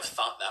one, I have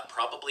thought that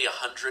probably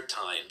 100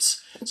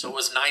 times. So it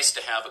was nice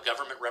to have a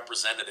government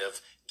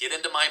representative get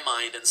into my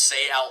mind and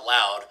say out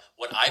loud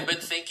what I've been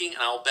thinking,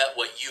 and I'll bet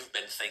what you've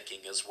been thinking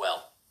as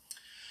well.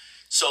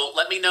 So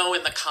let me know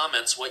in the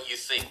comments what you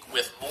think.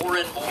 With more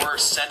and more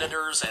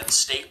senators and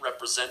state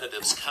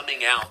representatives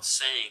coming out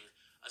saying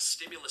a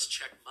stimulus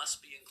check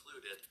must be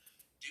included,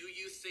 do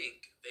you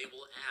think they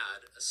will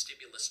add a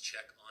stimulus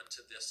check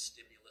onto this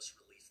stimulus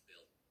relief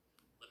bill?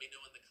 Let me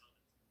know in the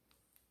comments.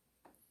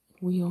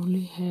 We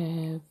only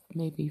have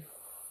maybe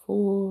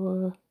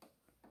four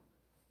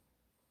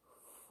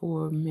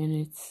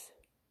minutes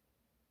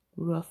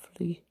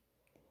roughly.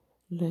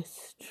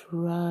 Let's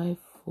try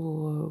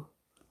for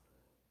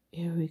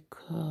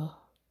Erica,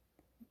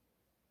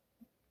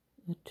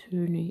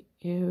 Attorney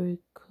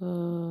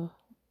Erica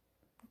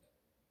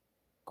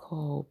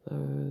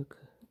Kahlberg.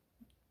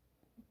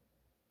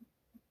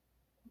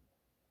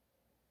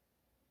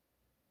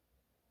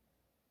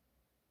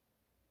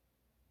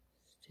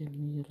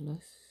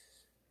 Stimulus.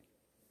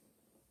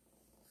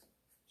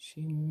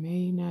 She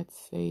may not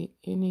say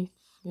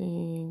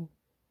anything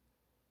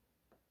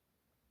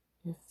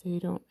if they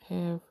don't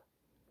have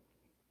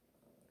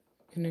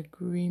an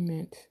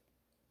agreement.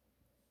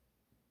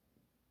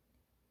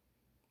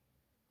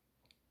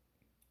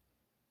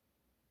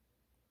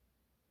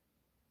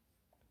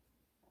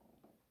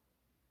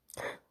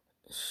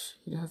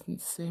 She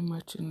doesn't say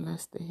much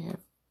unless they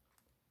have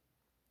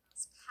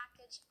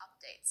package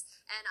updates.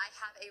 And I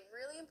have a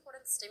really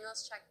important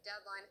stimulus check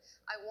deadline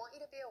I want you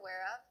to be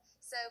aware of.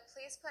 So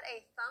please put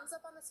a thumbs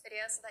up on this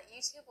video so that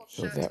YouTube will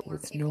show So it to that more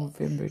was people.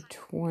 November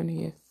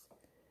 20th.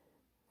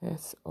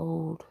 That's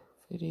old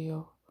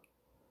video.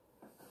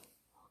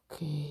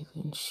 Okay,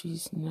 then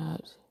she's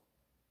not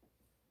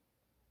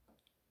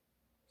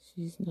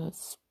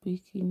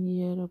speaking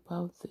yet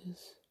about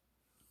this.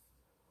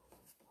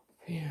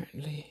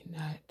 Apparently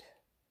not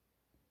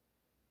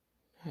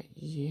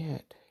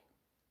yet.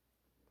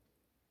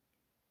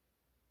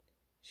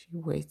 She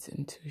waits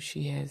until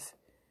she has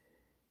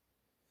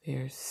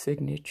their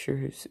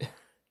signatures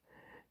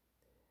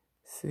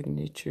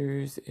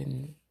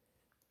and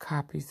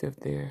copies of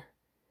their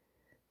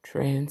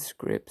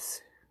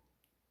transcripts.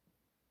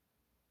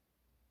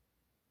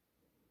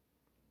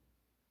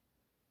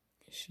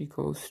 She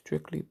goes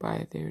strictly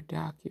by their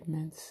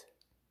documents.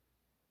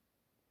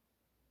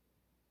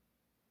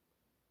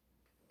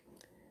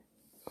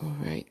 All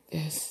right,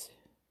 that's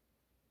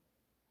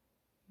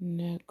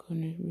not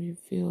going to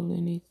reveal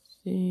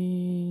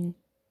anything.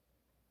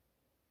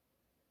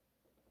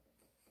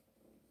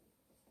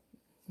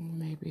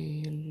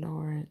 Maybe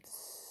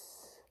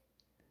Lawrence.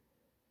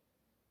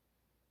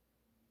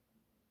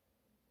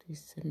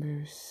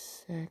 December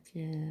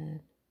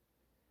 2nd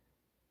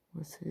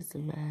was his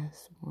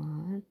last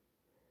one.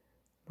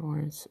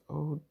 Lawrence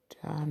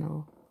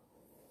O'Donnell.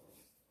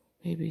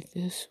 Maybe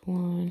this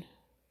one.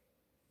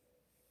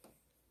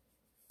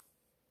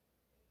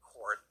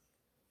 Court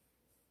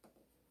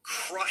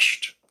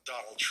crushed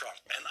Donald Trump,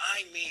 and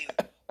I mean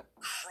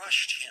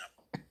crushed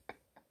him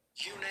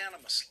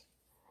unanimously.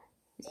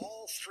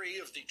 All three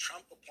of the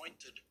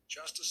Trump-appointed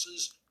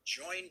justices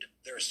joined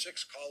their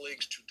 6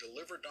 colleagues to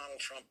deliver Donald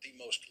Trump the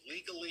most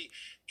legally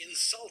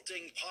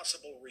insulting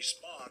possible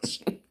response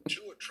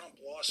to a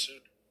Trump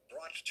lawsuit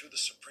brought to the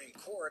Supreme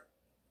Court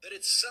that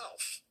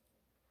itself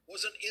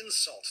was an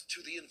insult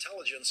to the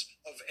intelligence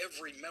of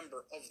every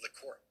member of the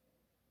court.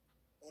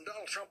 When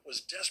Donald Trump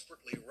was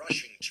desperately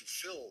rushing to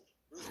fill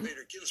Ruth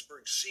Bader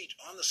Ginsburg's seat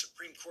on the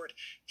Supreme Court,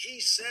 he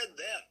said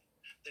then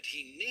that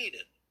he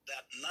needed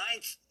that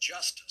 9th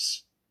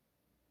justice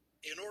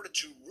in order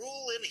to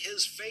rule in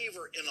his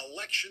favor in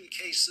election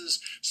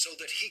cases so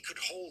that he could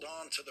hold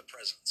on to the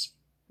presidency.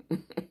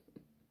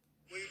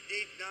 We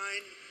need 9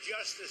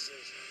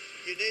 justices.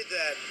 You need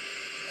that.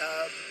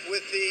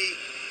 With the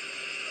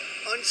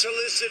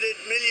unsolicited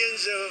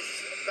millions of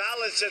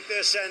ballots that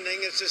they're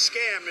sending, it's a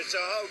scam, it's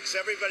a hoax.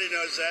 Everybody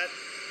knows that.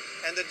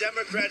 And the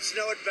Democrats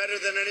know it better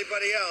than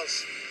anybody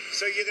else.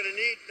 So you're going to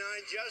need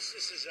 9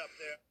 justices up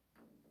there.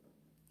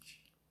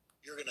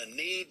 You're going to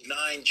need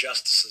 9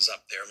 justices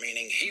up there,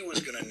 meaning he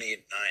was going to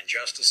need 9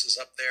 justices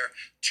up there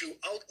to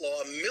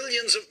outlaw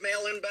millions of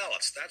mail-in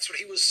ballots. That's what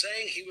he was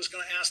saying he was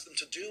going to ask them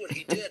to do, and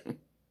he did.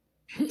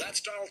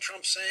 That's Donald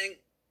Trump saying,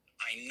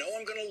 I know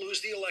I'm going to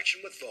lose the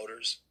election with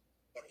voters,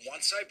 but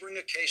once I bring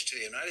a case to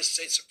the United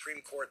States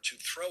Supreme Court to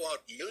throw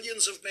out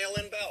millions of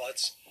mail-in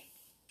ballots,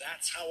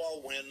 that's how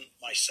I'll win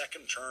my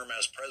 2nd term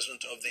as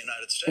president of the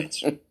United States.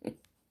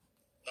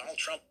 Donald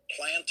Trump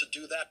planned to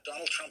do that.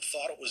 Donald Trump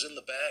thought it was in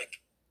the bag,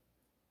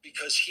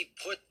 because he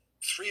put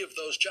 3 of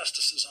those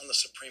justices on the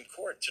Supreme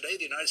Court. Today,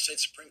 the United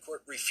States Supreme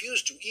Court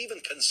refused to even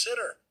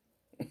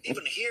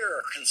hear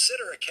or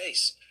consider a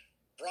case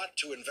brought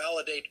to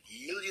invalidate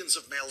millions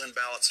of mail-in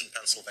ballots in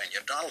Pennsylvania.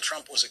 Donald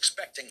Trump was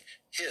expecting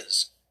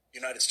his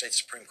United States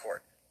Supreme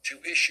Court to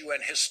issue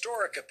an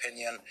historic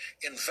opinion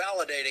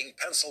invalidating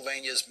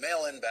Pennsylvania's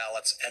mail-in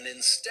ballots, and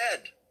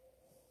instead,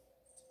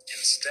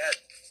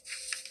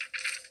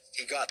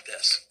 he got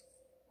this.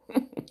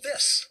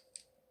 This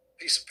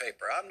piece of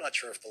paper. I'm not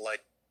sure if the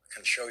light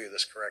can show you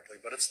this correctly,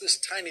 but it's this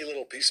tiny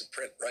little piece of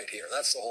print right here. That's the whole